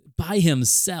bury. By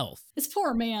himself. This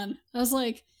poor man. I was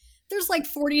like, there's like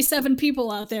 47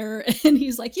 people out there, and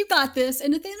he's like, you got this.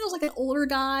 And Nathaniel's like an older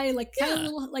guy, like kind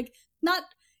of like not,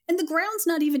 and the ground's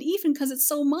not even because it's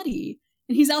so muddy.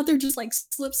 And he's out there just like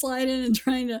slip sliding and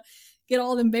trying to get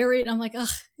all of them buried. And I'm like, ugh.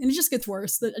 And it just gets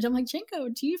worse. I'm like,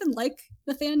 Django, do you even like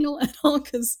Nathaniel at all?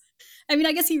 Because I mean,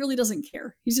 I guess he really doesn't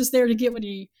care. He's just there to get what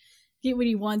he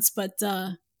wants. But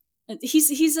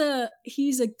he's a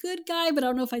good guy, but I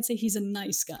don't know if I'd say he's a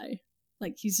nice guy.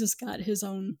 Like he's just got his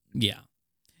own. Yeah.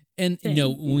 And,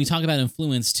 when we talk about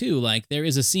influence too, like there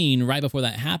is a scene right before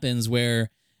that happens where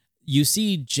you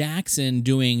see Jackson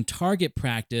doing target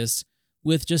practice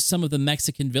with just some of the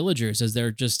Mexican villagers as they're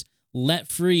just let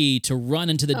free to run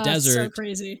into the desert. So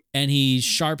crazy. And he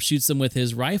sharpshoots them with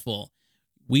his rifle.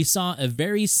 We saw a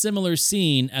very similar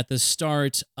scene at the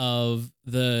start of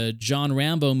the John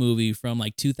Rambo movie from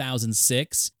like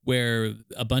 2006, where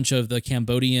a bunch of the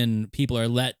Cambodian people are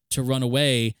let to run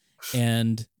away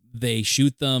and they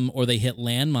shoot them or they hit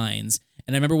landmines.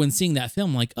 And I remember when seeing that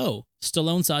film, like, oh,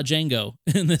 Stallone saw Django,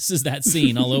 and this is that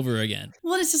scene all over again.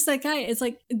 Well, it's just that guy. It's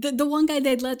like the one guy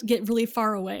they'd let get really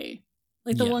far away.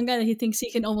 Like the one guy that he thinks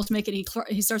he can almost make it.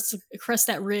 He starts to crest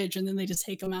that ridge, and then they just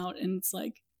take him out. And it's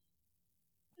like,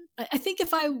 I think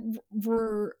if I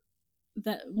were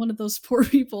that one of those poor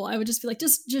people, I would just be like,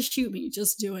 just shoot me,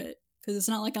 just do it, because it's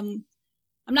not like I'm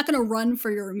not going to run for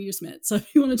your amusement. So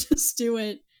if you want to just do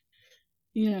it,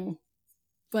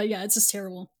 But yeah, it's just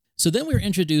terrible. So then we're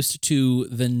introduced to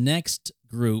the next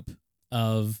group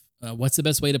of what's the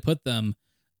best way to put them?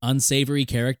 Unsavory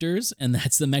characters, and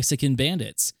that's the Mexican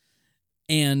bandits.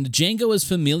 And Django is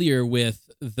familiar with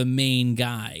the main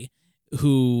guy,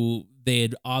 who they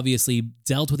had obviously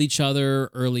dealt with each other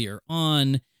earlier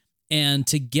on, and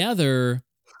together,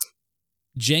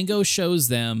 Django shows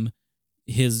them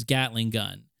his Gatling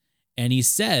gun, and he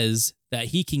says that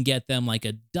he can get them like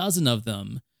a dozen of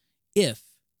them if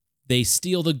they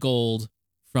steal the gold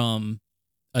from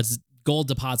a gold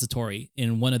depository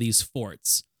in one of these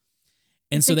forts.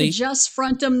 And if so they could just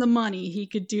front him the money, he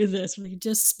could do this. We could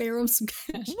just spare him some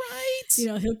cash.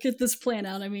 Right. He'll get this plan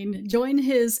out. I mean, join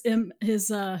his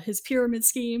pyramid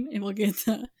scheme, and we'll get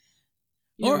the.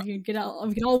 We can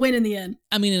all win in the end.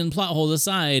 I mean, and plot holes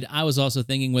aside, I was also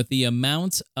thinking with the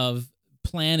amount of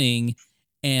planning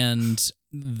and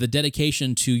the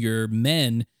dedication to your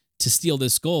men to steal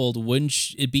this gold,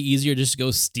 wouldn't it be easier just to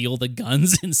go steal the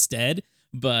guns instead?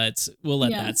 But we'll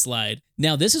let that slide.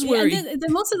 Now, this is where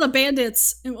most of the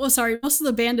bandits. Most of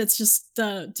the bandits just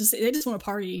want to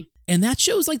party. And that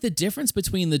shows like the difference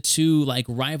between the two like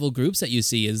rival groups that you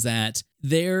see is that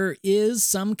there is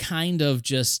some kind of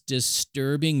just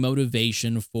disturbing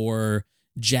motivation for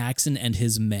Jackson and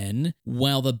his men,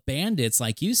 while the bandits,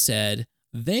 like you said,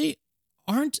 they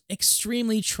aren't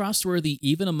extremely trustworthy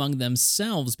even among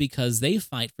themselves because they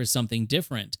fight for something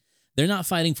different. They're not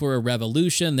fighting for a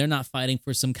revolution. They're not fighting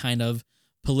for some kind of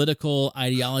political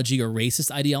ideology or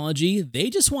racist ideology. They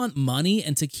just want money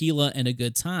and tequila and a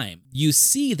good time. You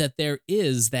see that there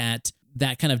is that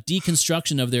kind of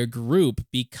deconstruction of their group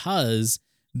because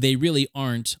they really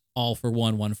aren't all for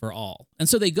one for all. And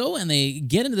so they go and they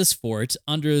get into this fort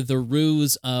under the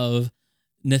ruse of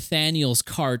Nathaniel's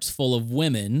cart full of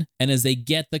women. And as they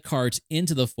get the cart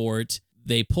into the fort,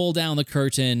 they pull down the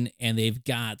curtain and they've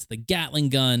got the Gatling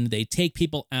gun. They take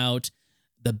people out.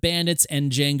 The bandits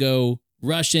and Django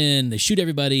rush in, they shoot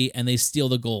everybody, and they steal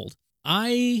the gold.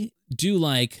 I do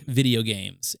like video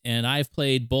games, and I've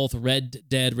played both Red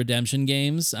Dead Redemption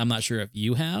games. I'm not sure if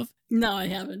you have. No, I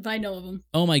haven't, but I know of them.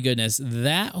 Oh my goodness.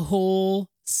 That whole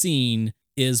scene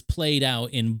is played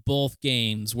out in both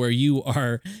games where you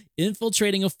are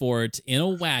infiltrating a fort in a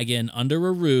wagon under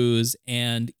a ruse,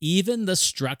 and even the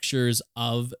structures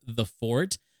of the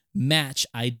fort match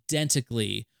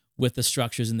identically with the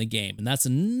structures in the game. And that's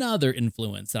another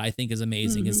influence that I think is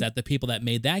amazing, is that the people that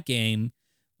made that game,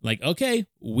 like, okay,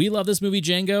 we love this movie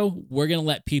Django. We're going to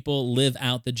let people live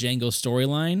out the Django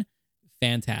storyline.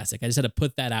 Fantastic. I just had to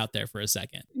put that out there for a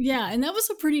second. Yeah, and that was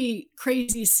a pretty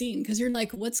crazy scene because you're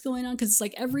like, what's going on? Because it's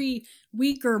like every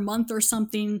week or month or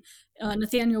something,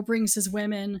 Nathaniel brings his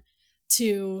women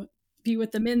to be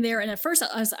with the men there. And at first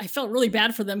I felt really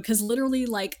bad for them because literally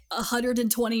like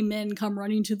 120 men come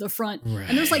running to the front. Right.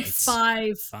 And there's like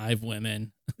five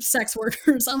women, sex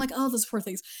workers. I'm like, oh, those poor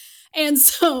things. And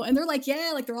they're like,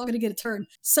 yeah, like they're all going to get a turn.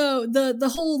 So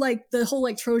the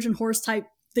whole Trojan horse type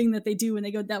thing that they do when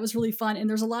they go, that was really fun. And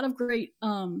there's a lot of great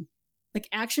like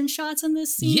action shots in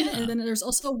this scene. Yeah. And then there's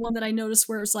also one that I noticed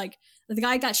where it's like the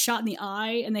guy got shot in the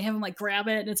eye and they have him like grab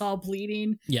it and it's all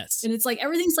bleeding. Yes. And it's like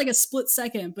everything's like a split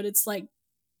second, but it's like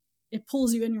it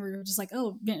pulls you in where you're just like,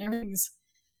 oh man, everything's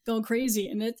going crazy.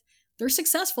 And they're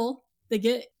successful. But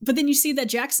then you see that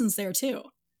Jackson's there too.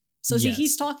 So yes.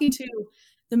 He's talking to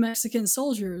the Mexican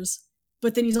soldiers,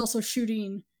 but then he's also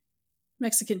shooting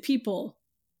Mexican people.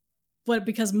 But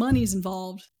because money's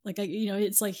involved, like,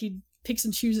 it's like he picks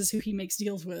and chooses who he makes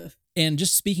deals with. And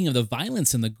just speaking of the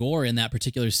violence and the gore in that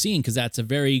particular scene, because that's a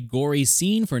very gory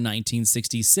scene for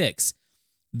 1966,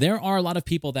 there are a lot of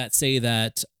people that say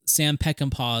that Sam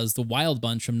Peckinpah's The Wild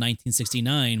Bunch from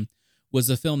 1969 was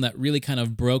a film that really kind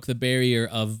of broke the barrier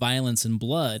of violence and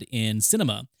blood in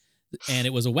cinema. And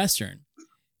it was a Western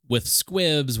with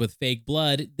squibs, with fake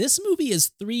blood. This movie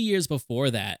is 3 years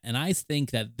before that, and I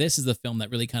think that this is the film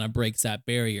that really kind of breaks that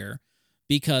barrier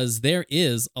because there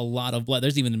is a lot of blood.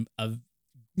 There's even a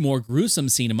more gruesome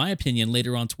scene, in my opinion,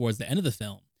 later on towards the end of the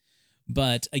film.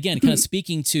 But again, kind of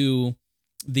speaking to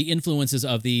the influences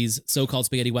of these so-called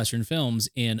spaghetti Western films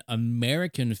in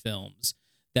American films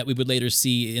that we would later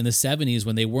see in the 70s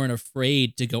when they weren't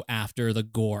afraid to go after the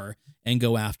gore and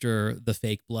go after the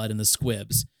fake blood and the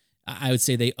squibs. I would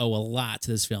say they owe a lot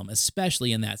to this film,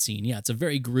 especially in that scene. Yeah, it's a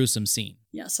very gruesome scene.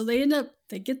 Yeah, so they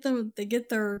get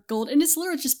their gold, and it's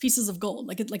literally just pieces of gold,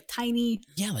 like tiny.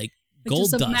 Yeah, like gold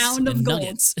just a dust mound of and gold.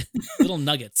 Nuggets, little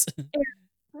nuggets.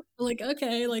 Like,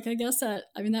 okay, like I guess that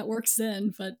works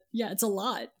then, but yeah, it's a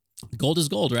lot. Gold is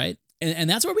gold, right? And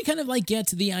that's where we kind of like get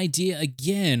to the idea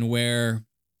again, where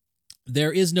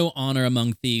there is no honor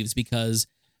among thieves because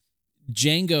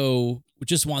Django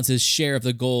just wants his share of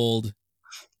the gold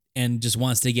and just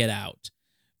wants to get out.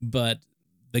 But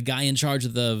the guy in charge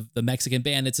of the Mexican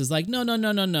bandits is like,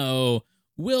 no.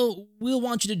 We'll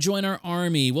want you to join our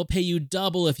army. We'll pay you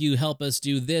double if you help us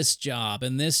do this job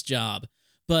and this job.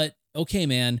 But okay,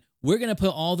 man, we're going to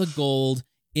put all the gold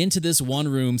into this one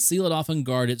room, seal it off and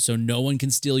guard it so no one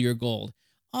can steal your gold.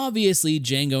 Obviously,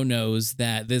 Django knows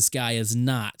that this guy is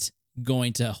not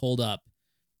going to hold up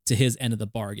to his end of the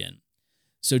bargain.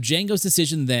 So Django's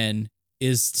decision then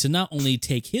is to not only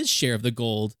take his share of the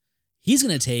gold, he's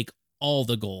going to take all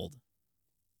the gold.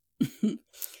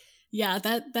 Yeah,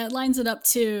 that lines it up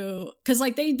too, because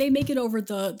like they make it over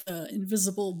the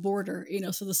invisible border,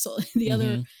 so the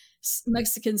other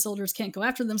Mexican soldiers can't go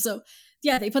after them. So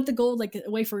yeah, they put the gold like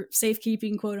away for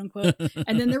safekeeping, quote unquote,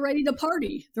 and then they're ready to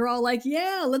party. They're all like,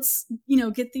 yeah, let's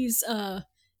get these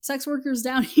sex workers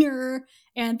down here,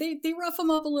 and they rough them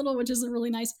up a little, which isn't really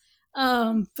nice.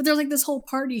 But there's like this whole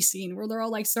party scene where they're all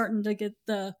like starting to get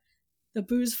the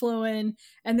booze flowing,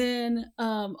 and then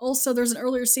also there's an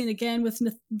earlier scene again with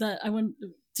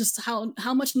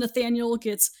how much Nathaniel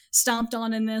gets stomped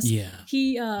on in this. Yeah,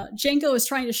 Django is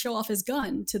trying to show off his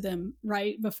gun to them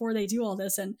right before they do all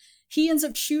this, and he ends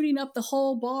up shooting up the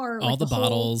whole bar, all the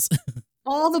bottles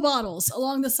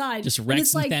along the side, just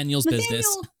wrecks Nathaniel's business.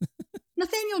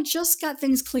 Nathaniel just got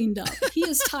things cleaned up. He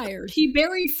is tired. He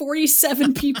buried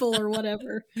 47 people or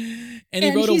whatever, and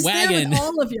he rode a wagon. There with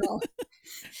all of y'all.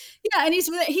 Yeah, and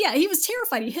he was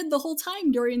terrified. He hid the whole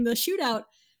time during the shootout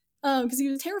because he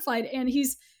was terrified. And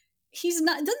he's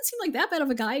not, doesn't seem like that bad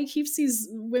of a guy. He keeps these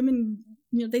women,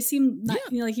 they seem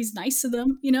like he's nice to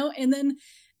them, And then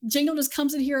Django just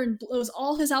comes in here and blows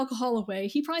all his alcohol away.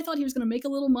 He probably thought he was going to make a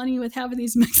little money with having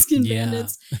these Mexican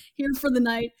bandits here for the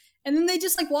night. And then they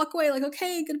just like walk away, like,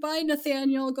 okay, goodbye,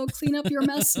 Nathaniel. Go clean up your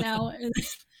mess now.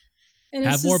 And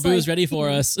have more booze ready for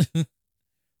us.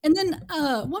 And then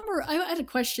one more, I had a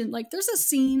question. Like, there's a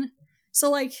scene, so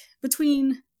like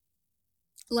between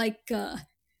like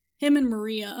him and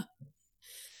Maria,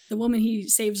 the woman he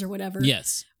saves or whatever.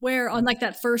 Yes. Where on like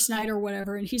that first night or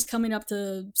whatever, and he's coming up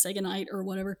to say goodnight or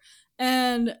whatever,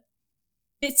 and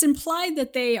it's implied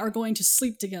that they are going to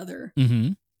sleep together.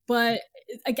 Mm-hmm. But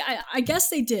I guess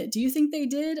they did. Do you think they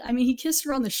did? I mean, he kissed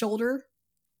her on the shoulder,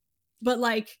 but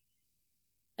like.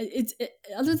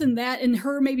 Other than that, and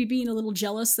her maybe being a little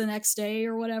jealous the next day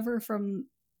or whatever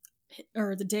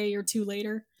or the day or two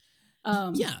later.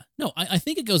 I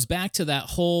think it goes back to that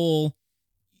whole,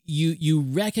 you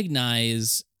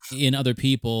recognize in other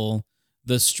people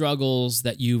the struggles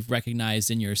that you've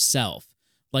recognized in yourself.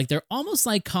 Like they're almost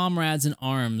like comrades in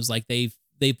arms. Like they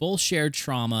both shared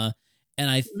trauma.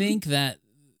 And I think that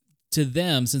to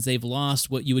them, since they've lost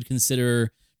what you would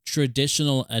consider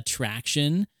traditional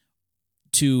attraction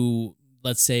to,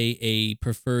 let's say, a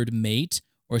preferred mate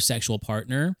or sexual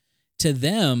partner, to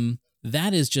them,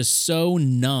 that is just so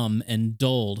numb and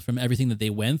dulled from everything that they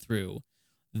went through.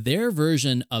 Their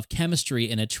version of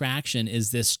chemistry and attraction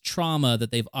is this trauma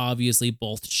that they've obviously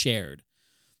both shared.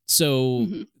 So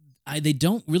they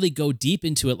don't really go deep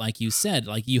into it, like you said.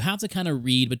 Like, you have to kind of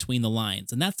read between the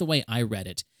lines. And that's the way I read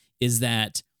it, is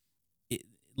that,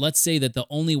 let's say that the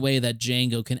only way that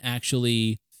Django can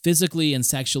actually physically and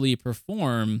sexually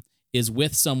perform is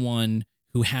with someone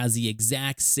who has the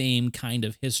exact same kind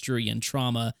of history and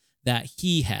trauma that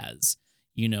he has,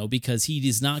 because he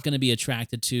is not going to be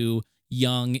attracted to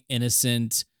young,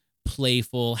 innocent,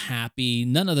 playful, happy,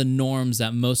 none of the norms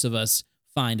that most of us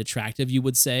find attractive, you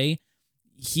would say.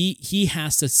 He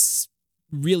has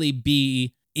to really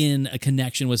be in a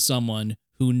connection with someone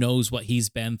who knows what he's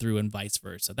been through and vice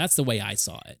versa. That's the way I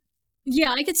saw it.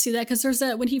 Yeah, I could see that, because there's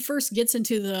that when he first gets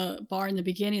into the bar in the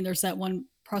beginning, there's that one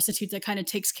prostitute that kind of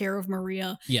takes care of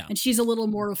Maria. Yeah. And she's a little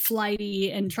more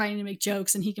flighty and trying to make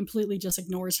jokes, and he completely just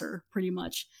ignores her pretty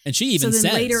much. And she even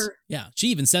says, later, she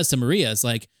even says to Maria, it's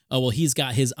like, oh, well, he's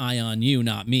got his eye on you,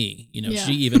 not me.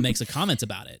 She even makes a comment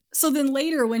about it. So then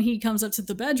later when he comes up to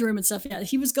the bedroom and stuff,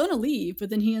 he was going to leave,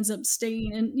 but then he ends up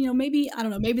staying, and, maybe, I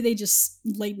don't know, maybe they just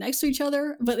laid next to each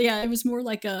other. But yeah, it was more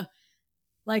like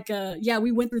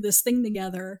we went through this thing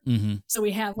together. Mm-hmm. So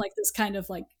we have like this kind of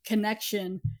like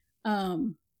connection.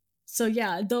 So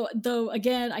yeah, though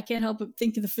again, I can't help but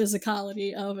think of the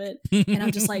physicality of it. And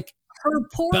I'm just like, her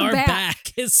poor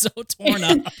back is so torn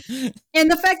up. And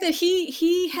the fact that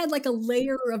he had like a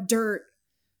layer of dirt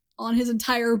on his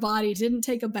entire body, didn't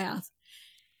take a bath.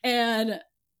 And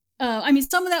I mean,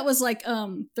 some of that was like,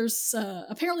 there's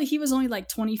apparently he was only like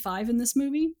 25 in this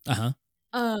movie.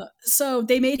 So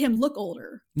they made him look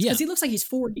older, because he looks like he's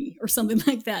 40 or something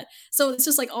like that. So it's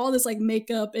just like all this like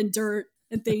makeup and dirt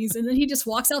and things, and then he just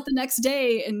walks out the next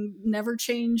day and never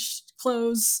changed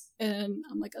clothes. And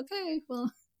I'm like, okay,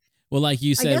 well, Well, like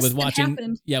you said with watching,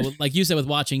 happened. like you said with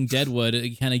watching Deadwood,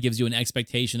 it kind of gives you an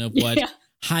expectation of what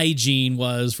hygiene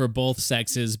was for both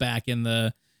sexes back in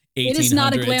the 1800s. It is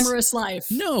not a glamorous life.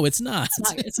 No, it's not.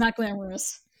 It's not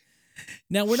glamorous.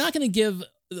 Now, we're not going to give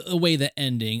away the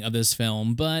ending of this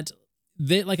film, but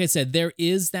like I said, there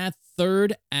is that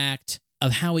third act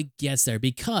of how it gets there,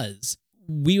 because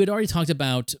we had already talked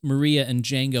about Maria and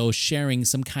Django sharing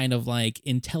some kind of like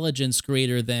intelligence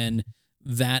greater than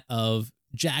that of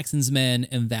Jackson's men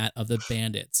and that of the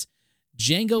bandits.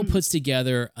 Django puts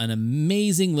together an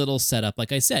amazing little setup.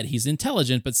 Like I said, he's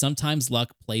intelligent, but sometimes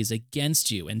luck plays against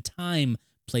you and time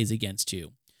plays against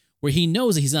you, where he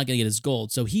knows that he's not going to get his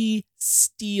gold. So he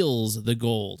steals the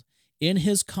gold in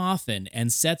his coffin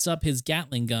and sets up his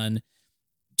Gatling gun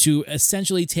to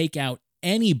essentially take out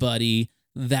anybody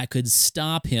that could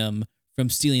stop him from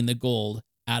stealing the gold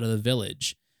out of the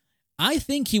village. I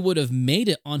think he would have made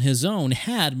it on his own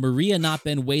had Maria not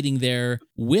been waiting there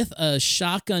with a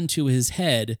shotgun to his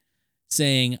head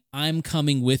saying, "I'm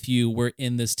coming with you, we're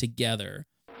in this together."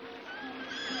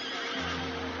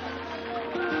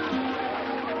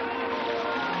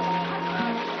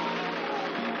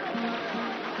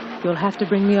 You'll have to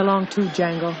bring me along too,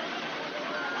 Django.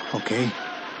 Okay.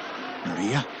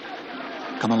 Maria,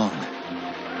 come along.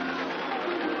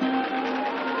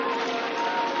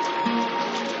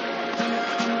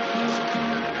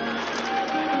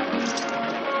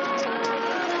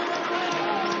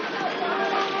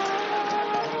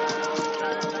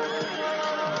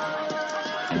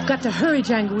 We've got to hurry,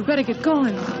 Django. We better get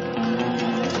going.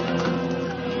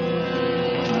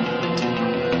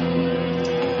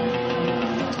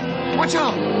 Watch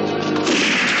out!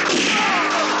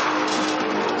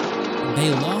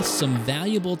 They lost some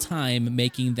valuable time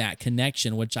making that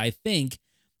connection, which I think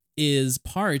is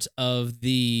part of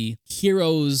the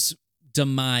hero's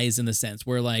demise in the sense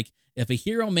where, like, if a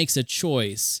hero makes a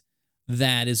choice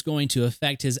that is going to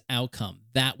affect his outcome,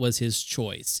 that was his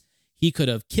choice. He could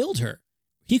have killed her.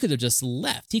 He could have just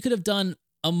left. He could have done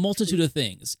a multitude of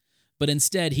things, but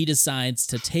instead he decides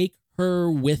to take her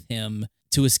with him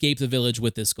to escape the village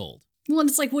with this gold. Well, and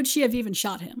it's like, would she have even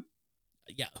shot him?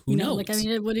 Yeah, who knows? Like, I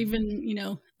mean, it would even,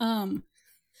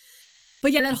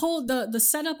 but yeah, that whole, the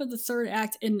setup of the third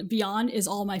act and beyond is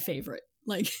all my favorite.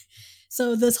 Like,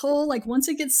 so this whole, like, once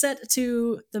it gets set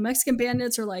to the Mexican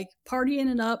bandits are like partying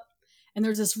it up, and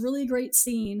there's this really great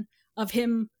scene of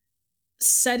him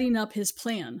setting up his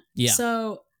plan. Yeah.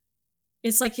 So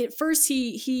it's like at first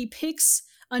he picks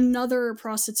another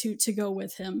prostitute to go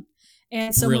with him.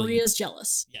 And so Brilliant. Maria's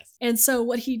jealous. Yes. And so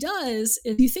what he does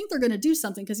is you think they're going to do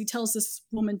something because he tells this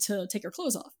woman to take her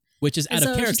clothes off. Which is out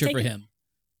of character for him.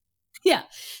 Yeah.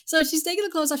 So she's taking the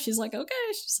clothes off. She's like, okay.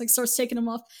 She's like, starts taking them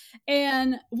off.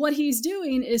 And what he's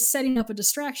doing is setting up a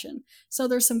distraction. So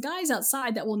there's some guys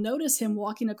outside that will notice him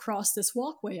walking across this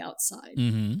walkway outside.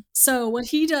 Mm-hmm. So what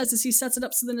he does is he sets it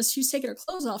up so then as she's taking her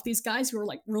clothes off, these guys who are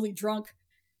like really drunk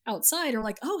outside are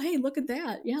like, oh, hey, look at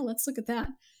that. Yeah, let's look at that.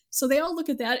 So they all look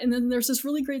at that. And then there's this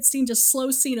really great scene, just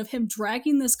slow scene of him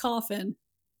dragging this coffin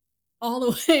all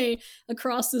the way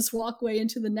across this walkway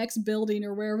into the next building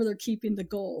or wherever they're keeping the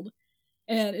gold.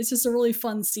 And it's just a really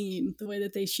fun scene, the way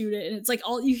that they shoot it. And it's like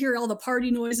you hear all the party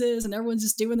noises and everyone's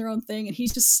just doing their own thing. And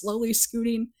he's just slowly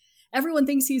scooting. Everyone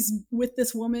thinks he's with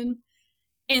this woman.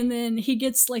 And then he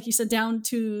gets, like you said, down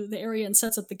to the area and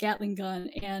sets up the Gatling gun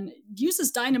and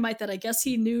uses dynamite that I guess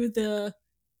he knew the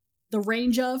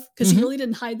range of, because he really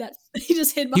didn't hide that. He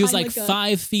just hid behind. He was like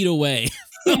 5 feet away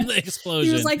from the explosion.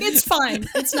 He was like, it's fine.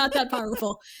 It's not that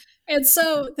powerful. And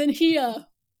so then he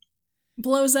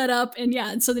blows that up, and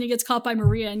and so then he gets caught by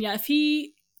Maria. And if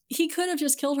he could have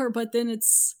just killed her, but then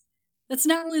that's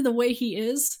not really the way he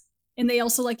is. And they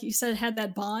also, like you said, had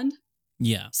that bond.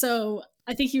 Yeah. So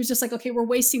I think he was just like, okay, we're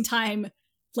wasting time.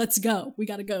 Let's go. We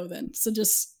got to go then. So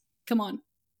just come on.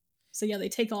 So they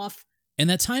take off. And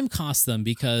that time costs them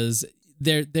because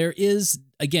there is,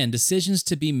 again, decisions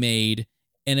to be made.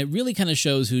 And it really kind of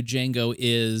shows who Django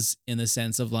is in the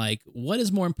sense of like, what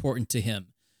is more important to him,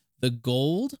 the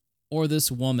gold or this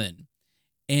woman?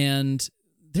 And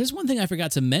there's one thing I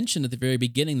forgot to mention at the very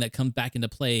beginning that comes back into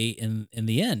play in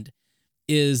the end,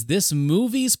 is this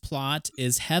movie's plot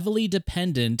is heavily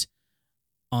dependent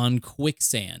on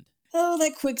quicksand. Oh,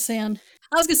 that quicksand.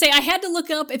 I was going to say, I had to look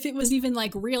up if it was even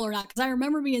like real or not, because I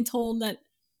remember being told that,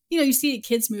 you see it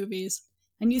kids' movies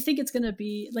and you think it's going to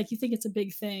be like, you think it's a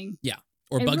big thing. Yeah.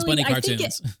 Or and Bugs really, Bunny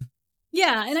cartoons.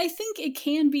 And I think it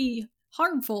can be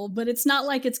harmful, but it's not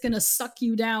like it's going to suck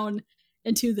you down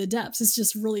into the depths. It's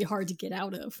just really hard to get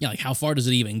out of. Yeah, like how far does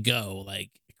it even go?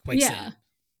 Like quicksand.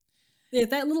 Yeah,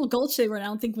 that little gulch they were in, I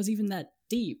don't think was even that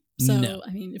deep. So, no.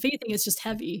 I mean, if anything, it's just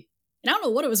heavy. And I don't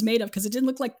know what it was made of because it didn't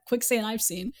look like quicksand I've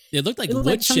seen. It looked like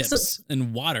wood chips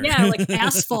and water. Yeah, like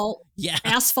asphalt. Yeah.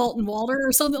 Asphalt and water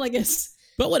or something like this.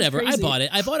 But whatever, Crazy. I bought it.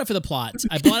 I bought it for the plot.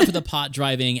 I bought it for the pot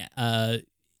driving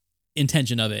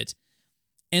intention of it.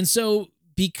 And so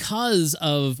because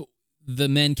of the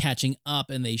men catching up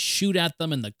and they shoot at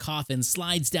them and the coffin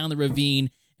slides down the ravine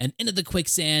and into the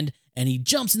quicksand and he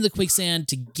jumps into the quicksand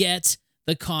to get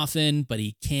the coffin, but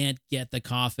he can't get the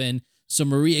coffin. So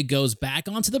Maria goes back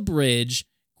onto the bridge,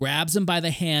 grabs him by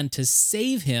the hand to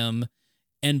save him,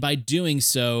 and by doing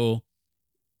so,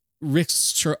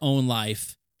 risks her own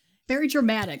life. Very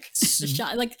dramatic. The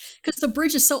shot, like, because the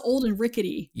bridge is so old and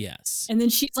rickety. Yes. And then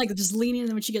she's like just leaning, and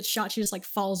then when she gets shot, she just like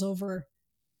falls over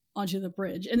onto the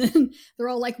bridge. And then they're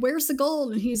all like, "Where's the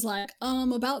gold?" And he's like,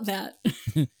 about that.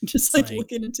 Just like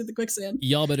looking into the quicksand.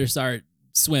 Y'all better start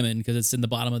swimming because it's in the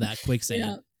bottom of that quicksand.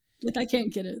 Yeah. Like I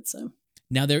can't get it, so.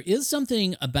 Now, there is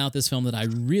something about this film that I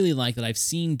really like that I've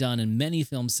seen done in many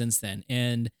films since then,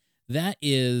 and that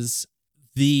is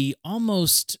the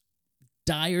almost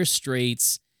dire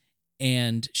straits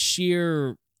and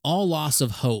sheer all loss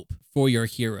of hope for your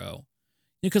hero.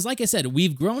 Because like I said,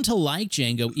 we've grown to like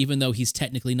Django, even though he's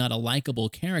technically not a likable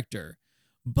character.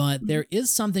 But there is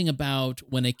something about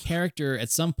when a character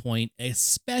at some point,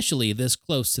 especially this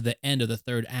close to the end of the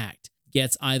third act,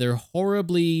 gets either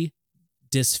horribly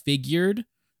disfigured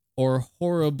or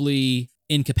horribly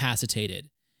incapacitated.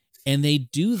 And they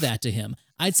do that to him.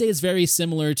 I'd say it's very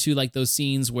similar to like those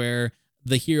scenes where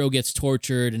the hero gets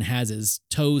tortured and has his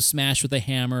toes smashed with a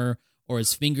hammer or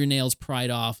his fingernails pried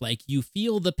off. Like you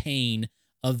feel the pain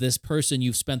of this person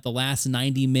you've spent the last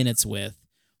 90 minutes with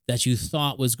that you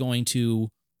thought was going to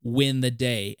win the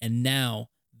day. And now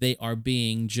they are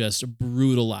being just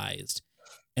brutalized.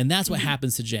 And that's what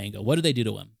happens to Django. What do they do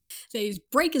to him? They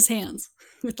break his hands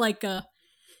with like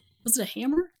was it a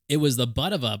hammer? It was the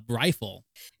butt of a rifle.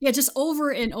 Yeah, just over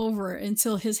and over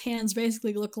until his hands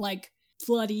basically look like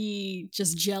bloody,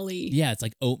 just jelly. Yeah, it's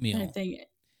like oatmeal. Kind of thing.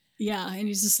 Yeah, and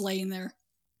he's just laying there.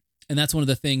 And that's one of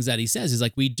the things that he says. He's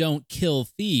like, we don't kill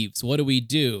thieves. What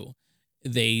do?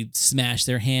 They smash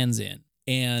their hands in.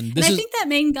 And I think that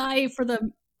main guy for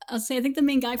the, I think the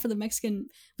main guy for the Mexican,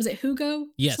 was it Hugo?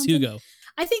 Yes, Hugo.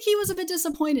 I think he was a bit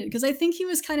disappointed because I think he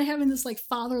was kind of having this like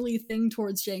fatherly thing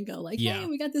towards Django. Like, hey,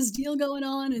 we got this deal going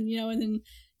on. And, and then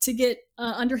to get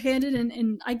underhanded.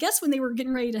 And I guess when they were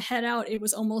getting ready to head out, it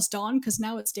was almost dawn because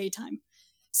now it's daytime.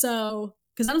 So,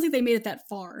 because I don't think they made it that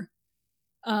far.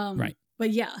 Right.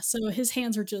 But yeah, so his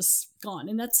hands are just gone.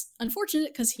 And that's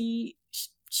unfortunate because he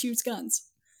shoots guns.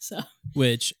 So,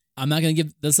 which I'm not going to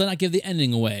give, let's not give the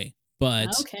ending away.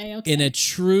 But okay. In a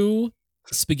true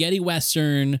spaghetti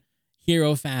Western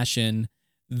hero fashion,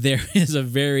 there is a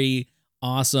very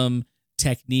awesome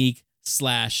technique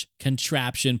 /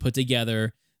 contraption put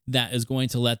together that is going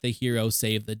to let the hero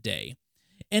save the day.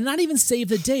 And not even save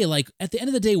the day. Like at the end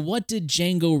of the day, what did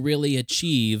Django really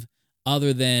achieve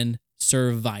other than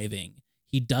surviving?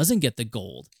 He doesn't get the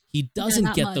gold. He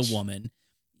doesn't get the woman.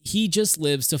 He just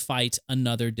lives to fight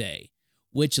another day,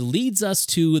 which leads us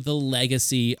to the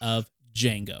legacy of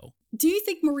Django. Do you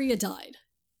think Maria died?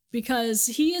 Because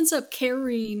he ends up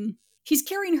he's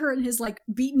carrying her in his like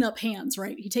beaten up hands,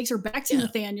 right? He takes her back to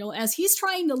Nathaniel as he's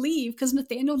trying to leave because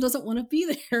Nathaniel doesn't want to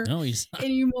be there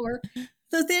anymore.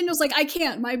 Nathaniel's like, I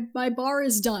can't, my bar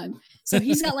is done. So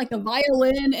he's got like a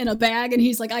violin and a bag and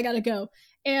he's like, I gotta go.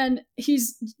 And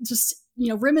he's just,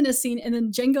 reminiscing. And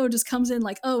then Django just comes in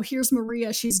like, oh, here's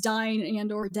Maria. She's dying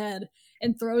and or dead,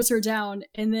 and throws her down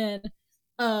and then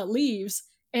leaves.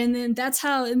 And then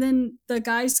and then the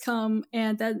guys come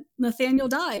and then Nathaniel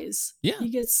dies. Yeah. He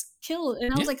gets killed.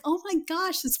 And I was like, oh my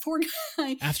gosh, this poor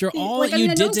guy. After all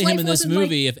you did to him in this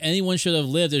movie, if anyone should have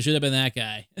lived, it should have been that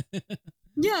guy.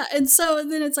 Yeah. And so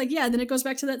then it's like, then it goes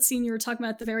back to that scene you were talking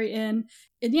about at the very end.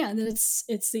 And then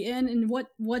it's the end. And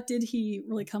what did he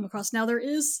really come across? Now there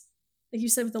is, like you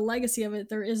said, with the legacy of it,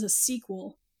 there is a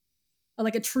sequel,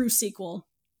 like a true sequel.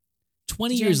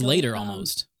 20 years later,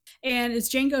 almost. And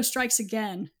it's Django Strikes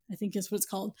Again, I think is what it's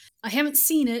called. I haven't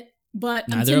seen it, but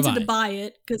I'm Neither tempted to buy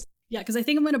it because I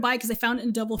think I'm going to buy it because I found it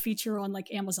in double feature on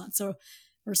like Amazon,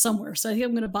 or somewhere. So I think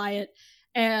I'm going to buy it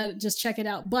and just check it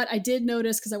out. But I did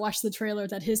notice because I watched the trailer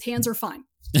that his hands are fine.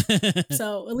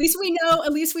 So at least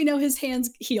we know his hands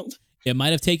healed. It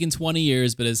might have taken 20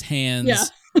 years, but his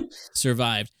hands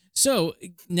survived. So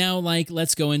now,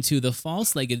 let's go into the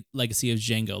false legacy of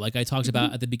Django, like I talked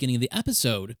about at the beginning of the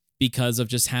episode, because of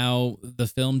just how the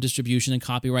film distribution and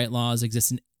copyright laws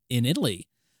exist in Italy.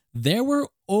 There were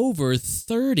over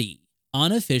 30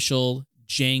 unofficial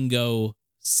Django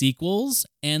sequels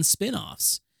and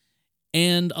spin-offs.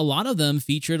 And a lot of them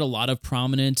featured a lot of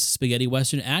prominent spaghetti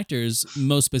Western actors,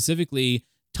 most specifically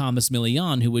Thomas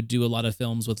Milian, who would do a lot of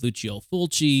films with Lucio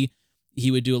Fulci.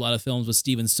 He would do a lot of films with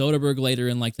Steven Soderbergh later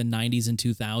in like the 90s and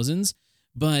 2000s.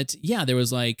 But yeah, there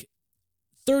was like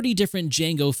 30 different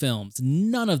Django films.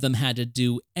 None of them had to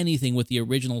do anything with the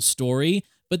original story,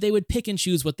 but they would pick and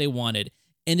choose what they wanted.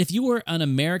 And if you were an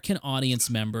American audience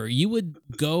member, you would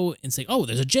go and say, oh,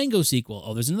 there's a Django sequel.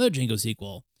 Oh, there's another Django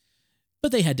sequel.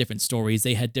 But they had different stories.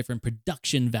 They had different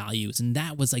production values. And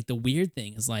that was like the weird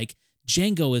thing is like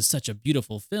Django is such a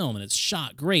beautiful film and it's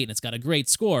shot great and it's got a great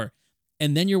score.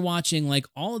 And then you're watching like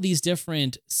all of these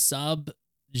different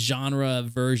sub-genre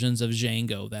versions of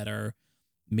Django that are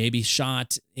maybe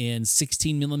shot in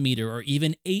 16 millimeter or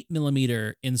even 8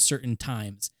 millimeter in certain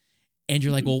times. And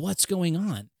you're like, well, what's going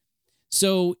on?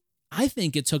 So I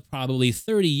think it took probably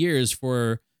 30 years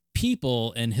for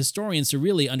people and historians to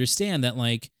really understand that,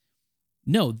 like,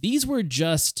 no, these were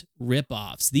just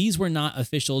ripoffs. These were not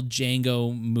official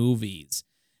Django movies.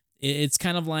 It's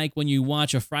kind of like when you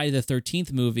watch a Friday the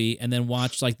 13th movie and then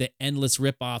watch like the endless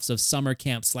ripoffs of summer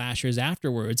camp slashers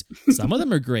afterwards. Some of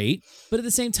them are great, but at the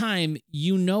same time,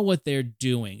 you know what they're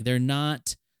doing. They're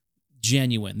not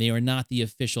genuine. They are not the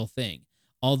official thing.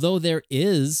 Although there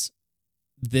is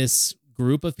this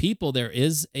group of people, there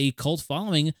is a cult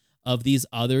following of these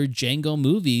other Django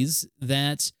movies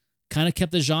that kind of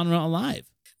kept the genre alive.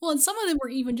 Well, and some of them were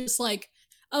even just like,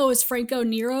 oh, is Franco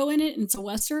Nero in it and it's a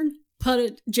Western? Put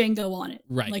a Django on it.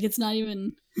 Right. Like it's not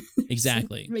even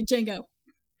exactly Django.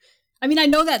 I mean, I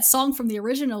know that song from the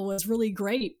original was really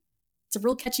great. It's a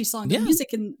real catchy song. The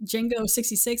music in Django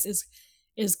 66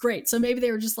 is great. So maybe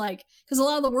they were just like, because a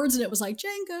lot of the words in it was like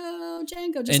Django,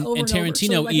 just over and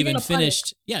Tarantino over. So, even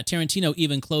finished. Yeah, Tarantino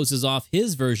even closes off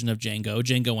his version of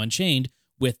Django Unchained,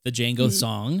 with the Django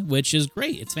song, which is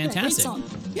great. It's fantastic.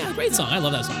 Yeah, great song. I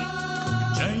love that song.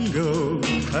 Django,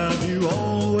 have you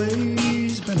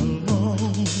always been alone?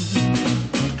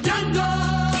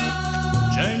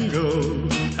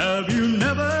 Django, have you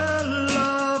never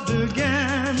loved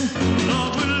again?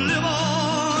 Love will live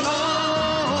on,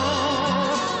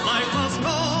 life must go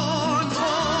on,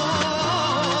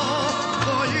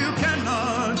 for you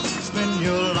cannot spend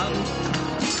your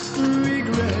life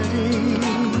regretting.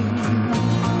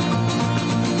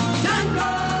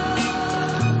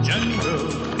 Django,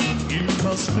 you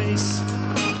must face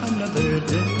another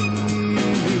day.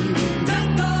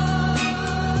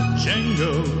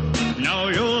 Django, now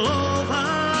your love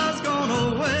has gone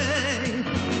away.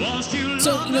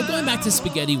 So, going back to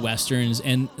spaghetti westerns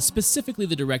and specifically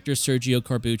the director Sergio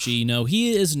Corbucci,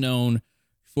 he is known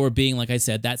for being, like I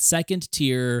said, that second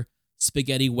tier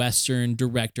spaghetti western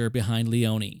director behind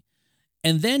Leone.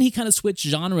 And then he kind of switched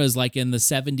genres like in the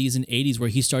 70s and 80s where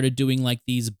he started doing like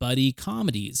these buddy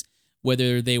comedies,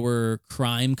 whether they were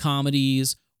crime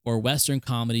comedies or Western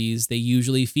comedies. They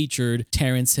usually featured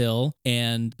Terrence Hill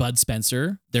and Bud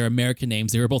Spencer. Their American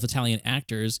names. They were both Italian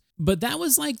actors. But that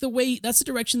was like that's the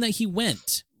direction that he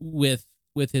went with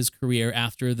his career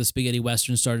after the spaghetti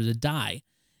Western started to die.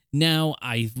 Now,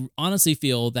 I honestly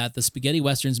feel that the spaghetti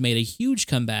Westerns made a huge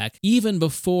comeback even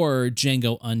before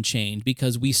Django Unchained,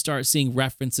 because we start seeing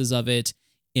references of it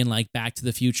in like Back to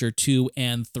the Future 2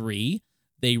 and 3.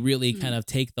 They really kind of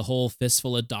take the whole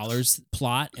fistful of dollars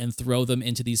plot and throw them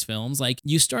into these films. Like,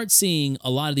 you start seeing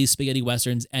a lot of these spaghetti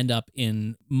Westerns end up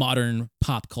in modern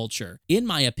pop culture. In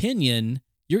my opinion,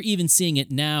 you're even seeing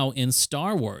it now in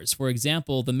Star Wars. For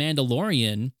example, The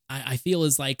Mandalorian, I feel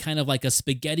is like kind of like a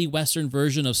spaghetti Western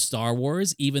version of Star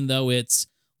Wars, even though it's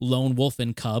Lone Wolf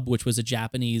and Cub, which was a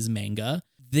Japanese manga.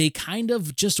 They kind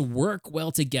of just work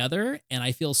well together, and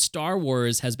I feel Star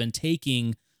Wars has been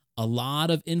taking a lot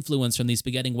of influence from these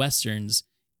spaghetti Westerns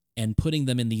and putting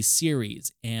them in these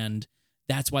series, and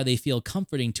that's why they feel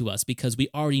comforting to us, because we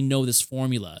already know this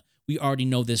formula. We already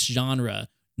know this genre.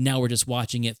 Now we're just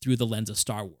watching it through the lens of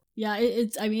Star Wars. Yeah,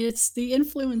 it's the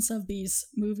influence of these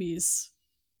movies.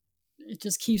 It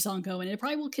just keeps on going. It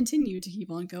probably will continue to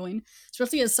keep on going,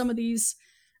 especially as some of these,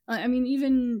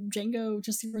 even Django,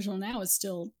 just the original now, is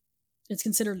still, it's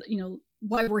considered,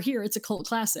 why we're here. It's a cult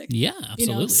classic. Yeah,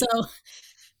 absolutely. So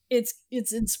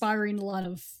it's inspiring a lot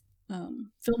of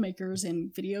filmmakers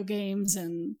and video games.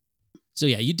 And so,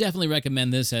 yeah, you definitely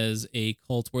recommend this as a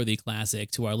cult-worthy classic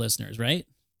to our listeners, right?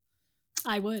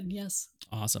 I would, yes.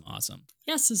 Awesome.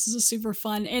 Yes, this is a super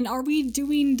fun. And are we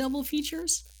doing double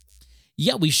features?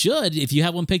 Yeah, we should. If you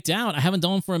have one picked out. I haven't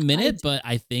done one for a minute, but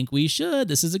I think we should.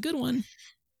 This is a good one.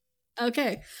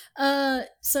 Okay.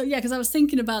 So yeah, because I was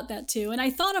thinking about that too. And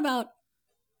I thought about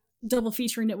double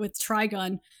featuring it with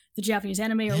Trigun, the Japanese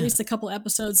anime, or at least a couple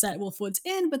episodes that Wolfwood's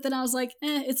in. But then I was like,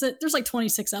 there's like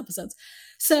 26 episodes.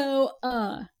 So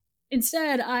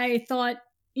instead, I thought,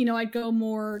 I'd go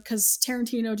more, because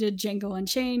Tarantino did Django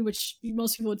Unchained, which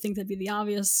most people would think that'd be the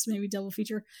obvious, maybe double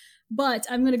feature. But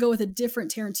I'm going to go with a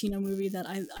different Tarantino movie that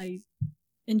I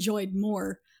enjoyed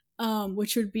more,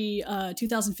 which would be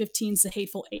 2015's The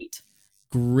Hateful Eight.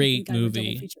 Great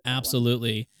movie.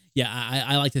 Absolutely. Yeah,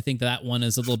 I like to think that one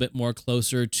is a little bit more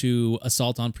closer to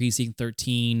Assault on Precinct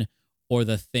 13 or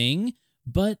The Thing,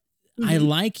 but I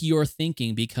like your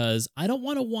thinking, because I don't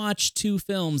want to watch two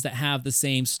films that have the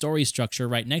same story structure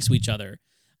right next to each other.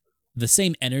 The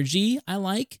same energy I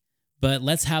like, but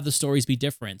let's have the stories be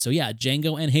different. So yeah,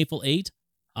 Django and Hateful Eight,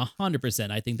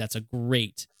 100%. I think that's a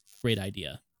great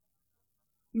idea.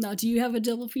 Now, do you have a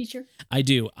double feature? I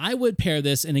do. I would pair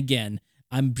this, and again,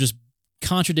 I'm just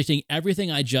contradicting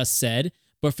everything I just said,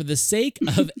 but for the sake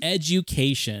of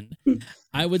education,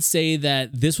 I would say that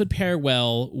this would pair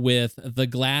well with The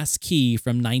Glass Key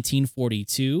from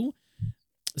 1942,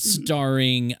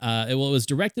 starring, it was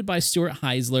directed by Stuart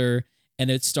Heisler,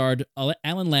 and it starred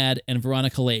Alan Ladd and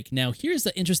Veronica Lake. Now, here's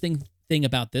the interesting thing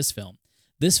about this film.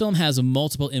 This film has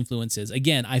multiple influences.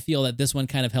 Again, I feel that this one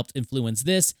kind of helped influence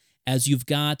this, as you've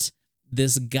got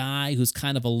this guy who's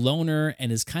kind of a loner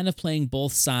and is kind of playing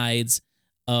both sides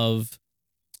of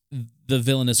the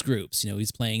villainous groups.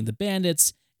 He's playing the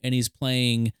bandits and he's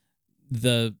playing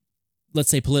the, let's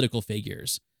say, political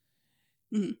figures.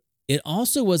 It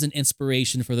also was an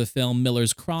inspiration for the film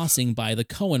Miller's Crossing by the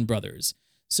Coen brothers.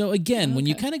 So again, when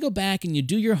you kind of go back and you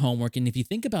do your homework, and if you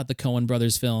think about the Coen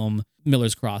brothers film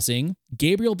Miller's Crossing,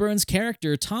 Gabriel Byrne's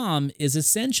character, Tom, is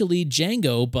essentially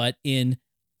Django, but in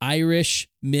Irish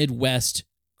Midwest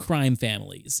crime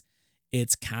families.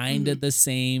 It's kind of the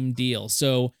same deal.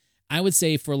 So I would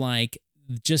say, for like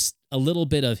just a little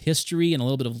bit of history and a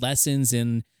little bit of lessons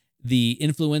in the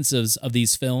influences of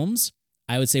these films,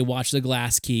 I would say watch The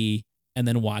Glass Key and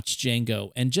then watch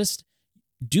Django, and just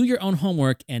do your own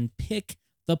homework and pick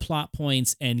the plot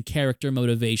points and character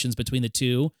motivations between the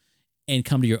two and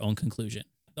come to your own conclusion.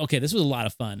 Okay, this was a lot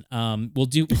of fun. We'll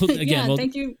do again.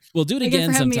 Thank you. We'll do it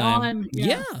again sometime.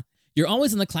 Yeah. You're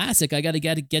always in the classic. I got to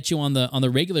get you on the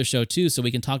regular show too, so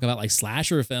we can talk about like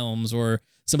slasher films or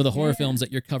some of the horror films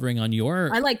that you're covering on your.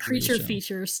 I like creature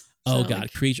features. Oh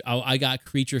God, creature! Oh, I got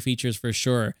creature features for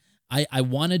sure. I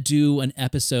want to do an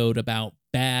episode about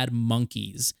bad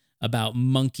monkeys, about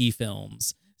monkey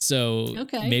films. So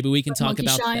maybe we can talk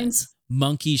about that.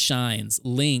 Monkey Shines,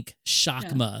 Link,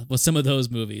 Shakma, with some of those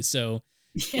movies. So.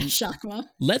 Yeah, Shakma.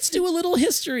 Let's do a little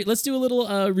history. Let's do a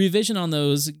little revision on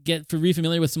those. Get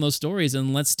re-familiar with some of those stories,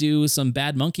 and let's do some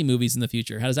bad monkey movies in the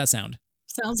future. How does that sound?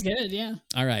 Sounds good. Yeah.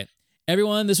 All right,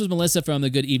 everyone. This was Melissa from the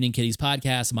Good Evening Kiddies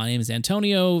podcast. My name is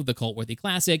Antonio, the CultWorthy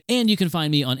Classic, and you can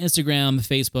find me on Instagram,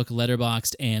 Facebook,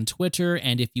 Letterboxd, and Twitter.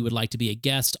 And if you would like to be a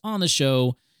guest on the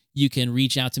show, you can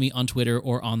reach out to me on Twitter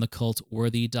or on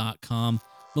thecultworthy.com.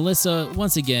 Melissa,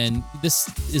 once again, this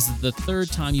is the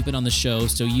third time you've been on the show,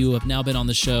 so you have now been on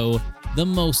the show the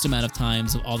most amount of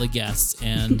times of all the guests,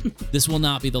 and this will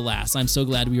not be the last. I'm so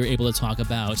glad we were able to talk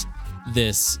about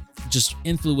this just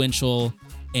influential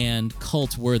and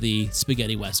cult-worthy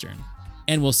spaghetti western.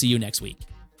 And we'll see you next week.